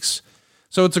weeks.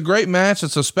 So it's a great match.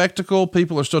 It's a spectacle.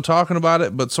 People are still talking about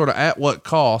it, but sort of at what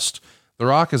cost? The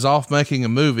Rock is off making a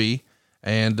movie,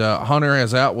 and Hunter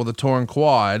is out with a torn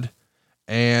quad,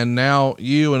 and now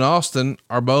you and Austin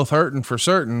are both hurting for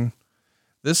certain.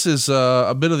 This is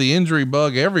a bit of the injury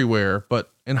bug everywhere,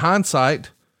 but in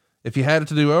hindsight, if you had it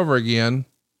to do over again,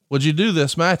 would you do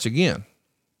this match again?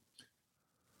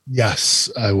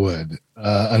 Yes, I would.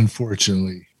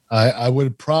 Unfortunately, I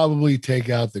would probably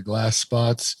take out the glass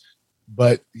spots,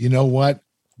 but you know what?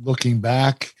 Looking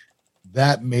back,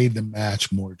 that made the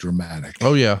match more dramatic.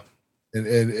 Oh yeah.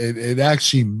 It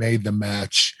actually made the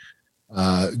match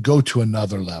go to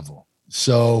another level.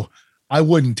 So I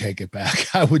wouldn't take it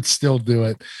back. I would still do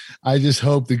it. I just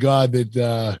hope to God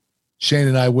that Shane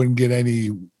and I wouldn't get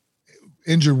any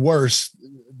injured worse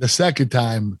the second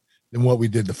time than what we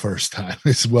did the first time.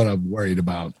 This is what I'm worried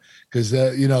about, because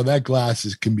that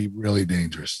glass can be really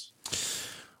dangerous.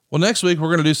 Well, next week we're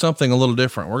going to do something a little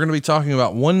different. We're going to be talking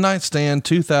about One Night Stand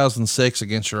 2006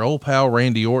 against your old pal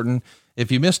Randy Orton.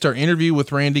 If you missed our interview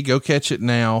with Randy, go catch it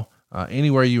now.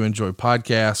 Anywhere you enjoy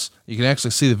podcasts, you can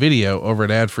actually see the video over at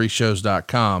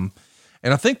adfreeshows.com.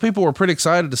 And I think people were pretty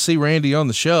excited to see Randy on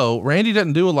the show. Randy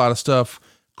doesn't do a lot of stuff,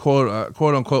 quote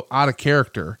unquote, out of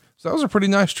character. So that was a pretty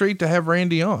nice treat to have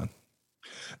Randy on.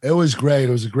 It was great.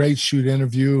 It was a great shoot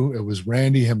interview. It was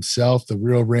Randy himself, the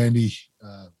real Randy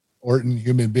Orton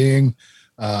human being.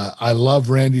 I love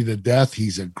Randy to death.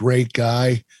 He's a great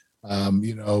guy.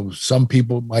 Some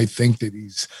people might think that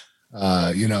he's,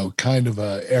 kind of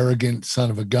a arrogant son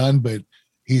of a gun, but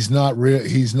he's not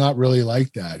really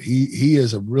like that. He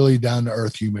is a really down to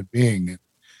earth human being,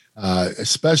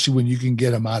 especially when you can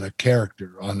get him out of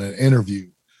character on an interview.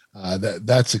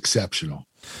 That's exceptional.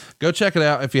 Go check it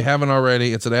out if you haven't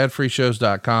already. It's at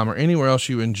adfreeshows.com or anywhere else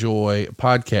you enjoy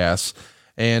podcasts.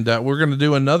 And we're going to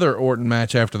do another Orton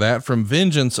match after that from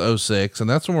Vengeance 06. And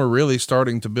that's when we're really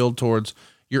starting to build towards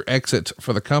your exit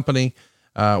for the company.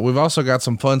 We've also got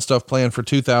some fun stuff planned for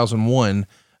 2001.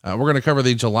 We're going to cover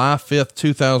the July 5th,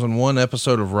 2001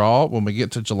 episode of Raw when we get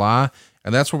to July.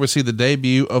 And that's where we see the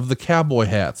debut of the cowboy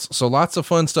hats. So lots of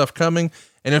fun stuff coming.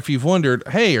 And if you've wondered,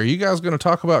 hey, are you guys going to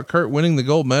talk about Kurt winning the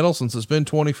gold medal since it's been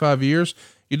 25 years?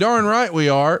 You darn right we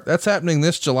are. That's happening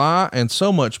this July and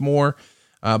so much more.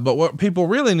 But what people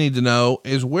really need to know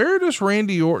is, where does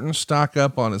Randy Orton stock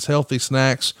up on his healthy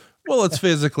snacks? Well, it's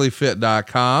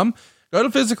physicallyfit.com. Go to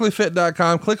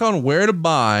physicallyfit.com, click on where to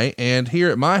buy. And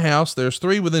here at my house, there's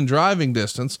 3 within driving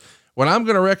distance. What I'm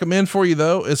going to recommend for you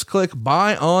though, is click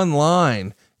buy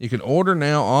online. You can order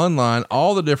now online,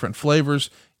 all the different flavors.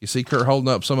 You see Kurt holding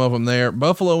up some of them there.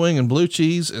 Buffalo wing and blue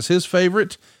cheese is his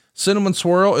favorite. Cinnamon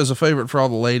swirl is a favorite for all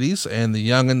the ladies and the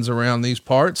youngins around these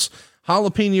parts.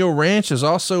 Jalapeno ranch is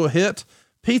also a hit.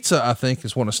 Pizza, I think,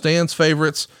 is one of Stan's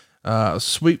favorites.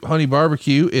 Sweet honey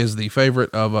barbecue is the favorite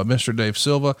of Mr. Dave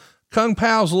Silva. Kung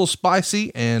Pao's a little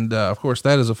spicy. And of course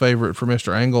that is a favorite for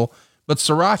Mr. Angle, but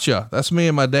sriracha, that's me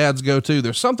and my dad's go-to.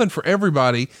 There's something for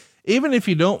everybody. Even if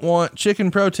you don't want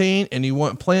chicken protein and you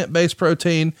want plant-based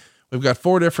protein, we've got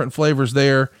 4 different flavors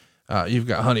there. You've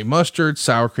got honey mustard,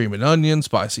 sour cream and onion,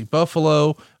 spicy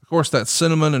buffalo, of course, that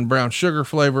cinnamon and brown sugar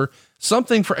flavor,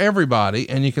 something for everybody.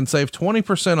 And you can save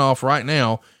 20% off right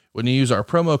now when you use our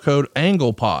promo code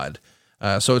AnglePod.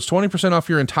 So it's 20% off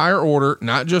your entire order,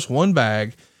 not just one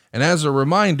bag. And as a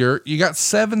reminder, you got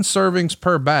 7 servings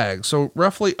per bag. So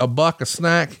roughly $1 a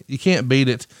snack. You can't beat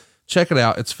it. Check it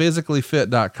out. It's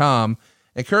physicallyfit.com.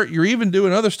 And Kurt, you're even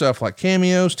doing other stuff like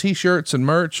cameos, t-shirts, and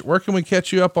merch. Where can we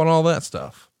catch you up on all that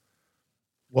stuff?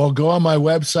 Well, go on my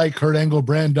website,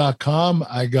 kurtanglebrand.com.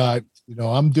 I got,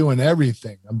 I'm doing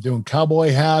everything. I'm doing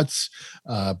cowboy hats,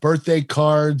 birthday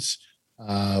cards,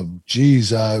 milk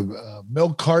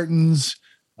cartons,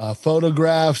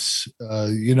 photographs,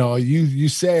 you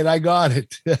say it, I got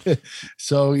it.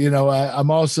 So, I'm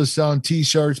also selling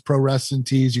t-shirts, pro wrestling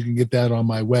tees. You can get that on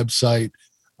my website.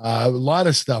 A lot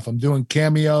of stuff. I'm doing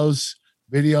cameos,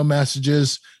 video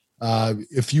messages.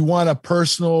 If you want a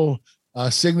personal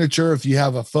signature, if you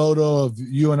have a photo of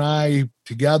you and I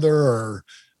together, or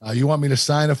you want me to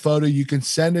sign a photo, you can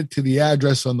send it to the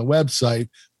address on the website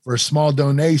for a small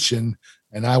donation,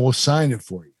 and I will sign it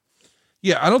for you.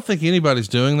 Yeah, I don't think anybody's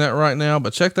doing that right now,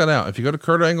 but check that out. If you go to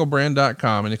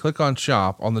kurtanglebrand.com and you click on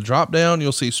shop, on the drop down,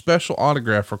 you'll see special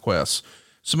autograph requests.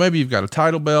 So maybe you've got a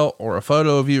title belt or a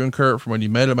photo of you and Kurt from when you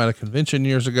met him at a convention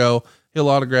years ago. He'll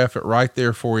autograph it right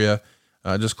there for you.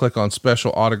 Just click on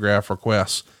special autograph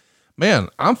requests. Man,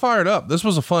 I'm fired up. This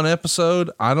was a fun episode.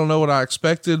 I don't know what I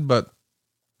expected, but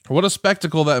what a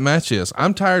spectacle that match is.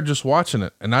 I'm tired just watching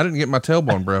it, and I didn't get my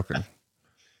tailbone broken.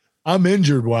 I'm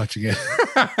injured watching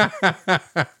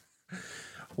it.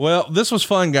 Well, this was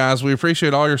fun, guys. We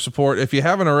appreciate all your support. If you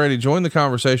haven't already, join the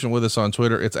conversation with us on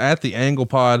Twitter. It's at the Angle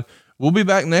Pod. We'll be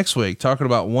back next week talking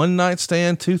about One Night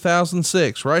Stand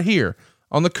 2006 right here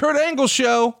on the Kurt Angle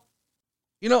Show.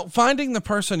 Finding the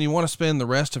person you want to spend the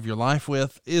rest of your life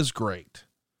with is great,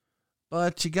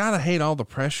 but you got to hate all the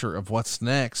pressure of what's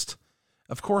next.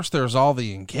 Of course, there's all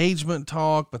the engagement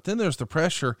talk, but then there's the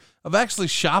pressure of actually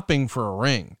shopping for a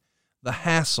ring, the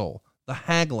hassle, the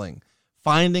haggling,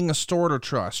 finding a store to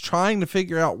trust, trying to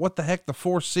figure out what the heck the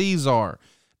 4 C's are,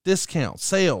 discounts,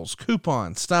 sales,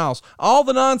 coupons, styles, all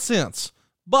the nonsense.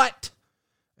 But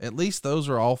at least those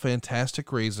are all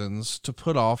fantastic reasons to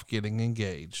put off getting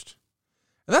engaged.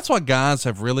 And that's why guys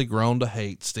have really grown to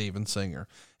hate Steven Singer.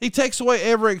 He takes away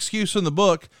every excuse in the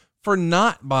book for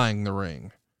not buying the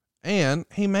ring. And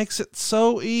he makes it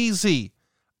so easy.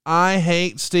 I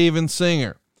hate Steven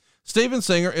Singer. Steven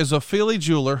Singer is a Philly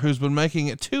jeweler who's been making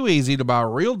it too easy to buy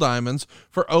real diamonds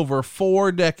for over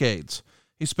 4 decades.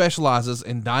 He specializes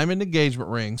in diamond engagement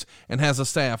rings and has a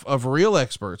staff of real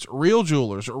experts, real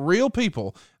jewelers, real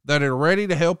people that are ready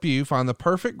to help you find the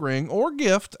perfect ring or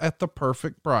gift at the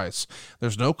perfect price.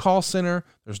 There's no call center.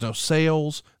 There's no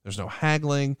sales. There's no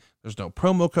haggling. There's no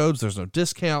promo codes. There's no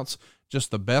discounts. just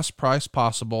the best price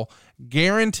possible,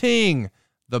 guaranteeing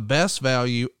the best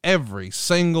value every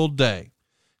single day.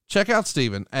 Check out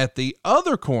Steven at the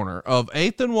other corner of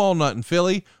 8th and Walnut in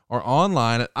Philly or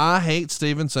online at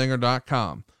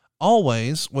IHateStevenSinger.com.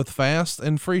 Always with fast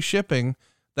and free shipping.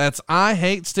 That's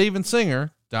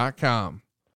IHateStevenSinger.com.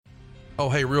 Oh,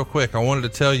 hey, real quick. I wanted to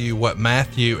tell you what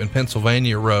Matthew in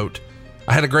Pennsylvania wrote.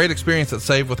 I had a great experience at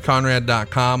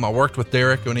SaveWithConrad.com. I worked with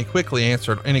Derek and he quickly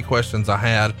answered any questions I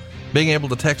had. Being able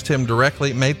to text him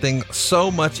directly made things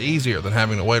so much easier than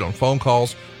having to wait on phone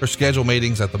calls or schedule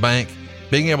meetings at the bank.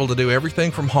 Being able to do everything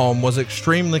from home was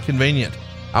extremely convenient.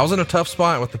 I was in a tough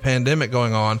spot with the pandemic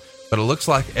going on, but it looks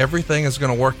like everything is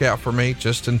going to work out for me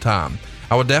just in time.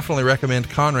 I would definitely recommend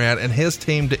Conrad and his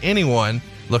team to anyone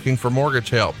looking for mortgage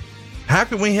help. How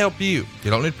can we help you?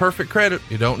 You don't need perfect credit.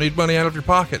 You don't need money out of your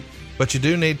pocket, but you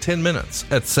do need 10 minutes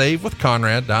at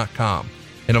SaveWithConrad.com.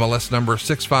 NMLS number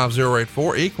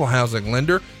 65084, equal housing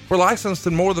lender. We're licensed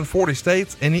in more than 40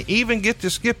 states, and you even get to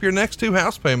skip your next 2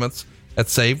 house payments at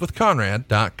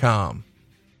SaveWithConrad.com.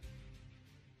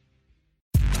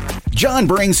 John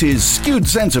brings his skewed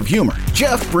sense of humor.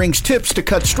 Jeff brings tips to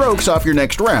cut strokes off your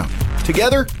next round.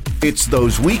 Together, it's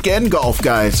those weekend golf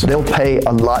guys. They'll pay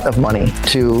a lot of money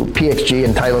to PXG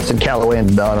and Titleist and Callaway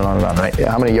and on and on and on, right?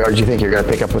 How many yards do you think you're going to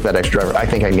pick up with that extra driver? I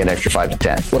think I can get an extra 5 to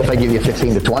 10. What if I give you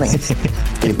 15 to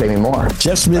 20? You pay me more.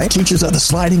 Jeff Smith, right? Teaches on the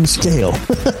sliding scale.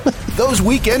 Those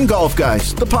Weekend Golf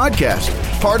Guys, the podcast,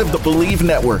 part of the Believe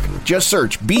Network. Just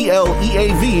search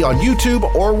BLEAV on YouTube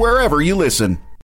or wherever you listen.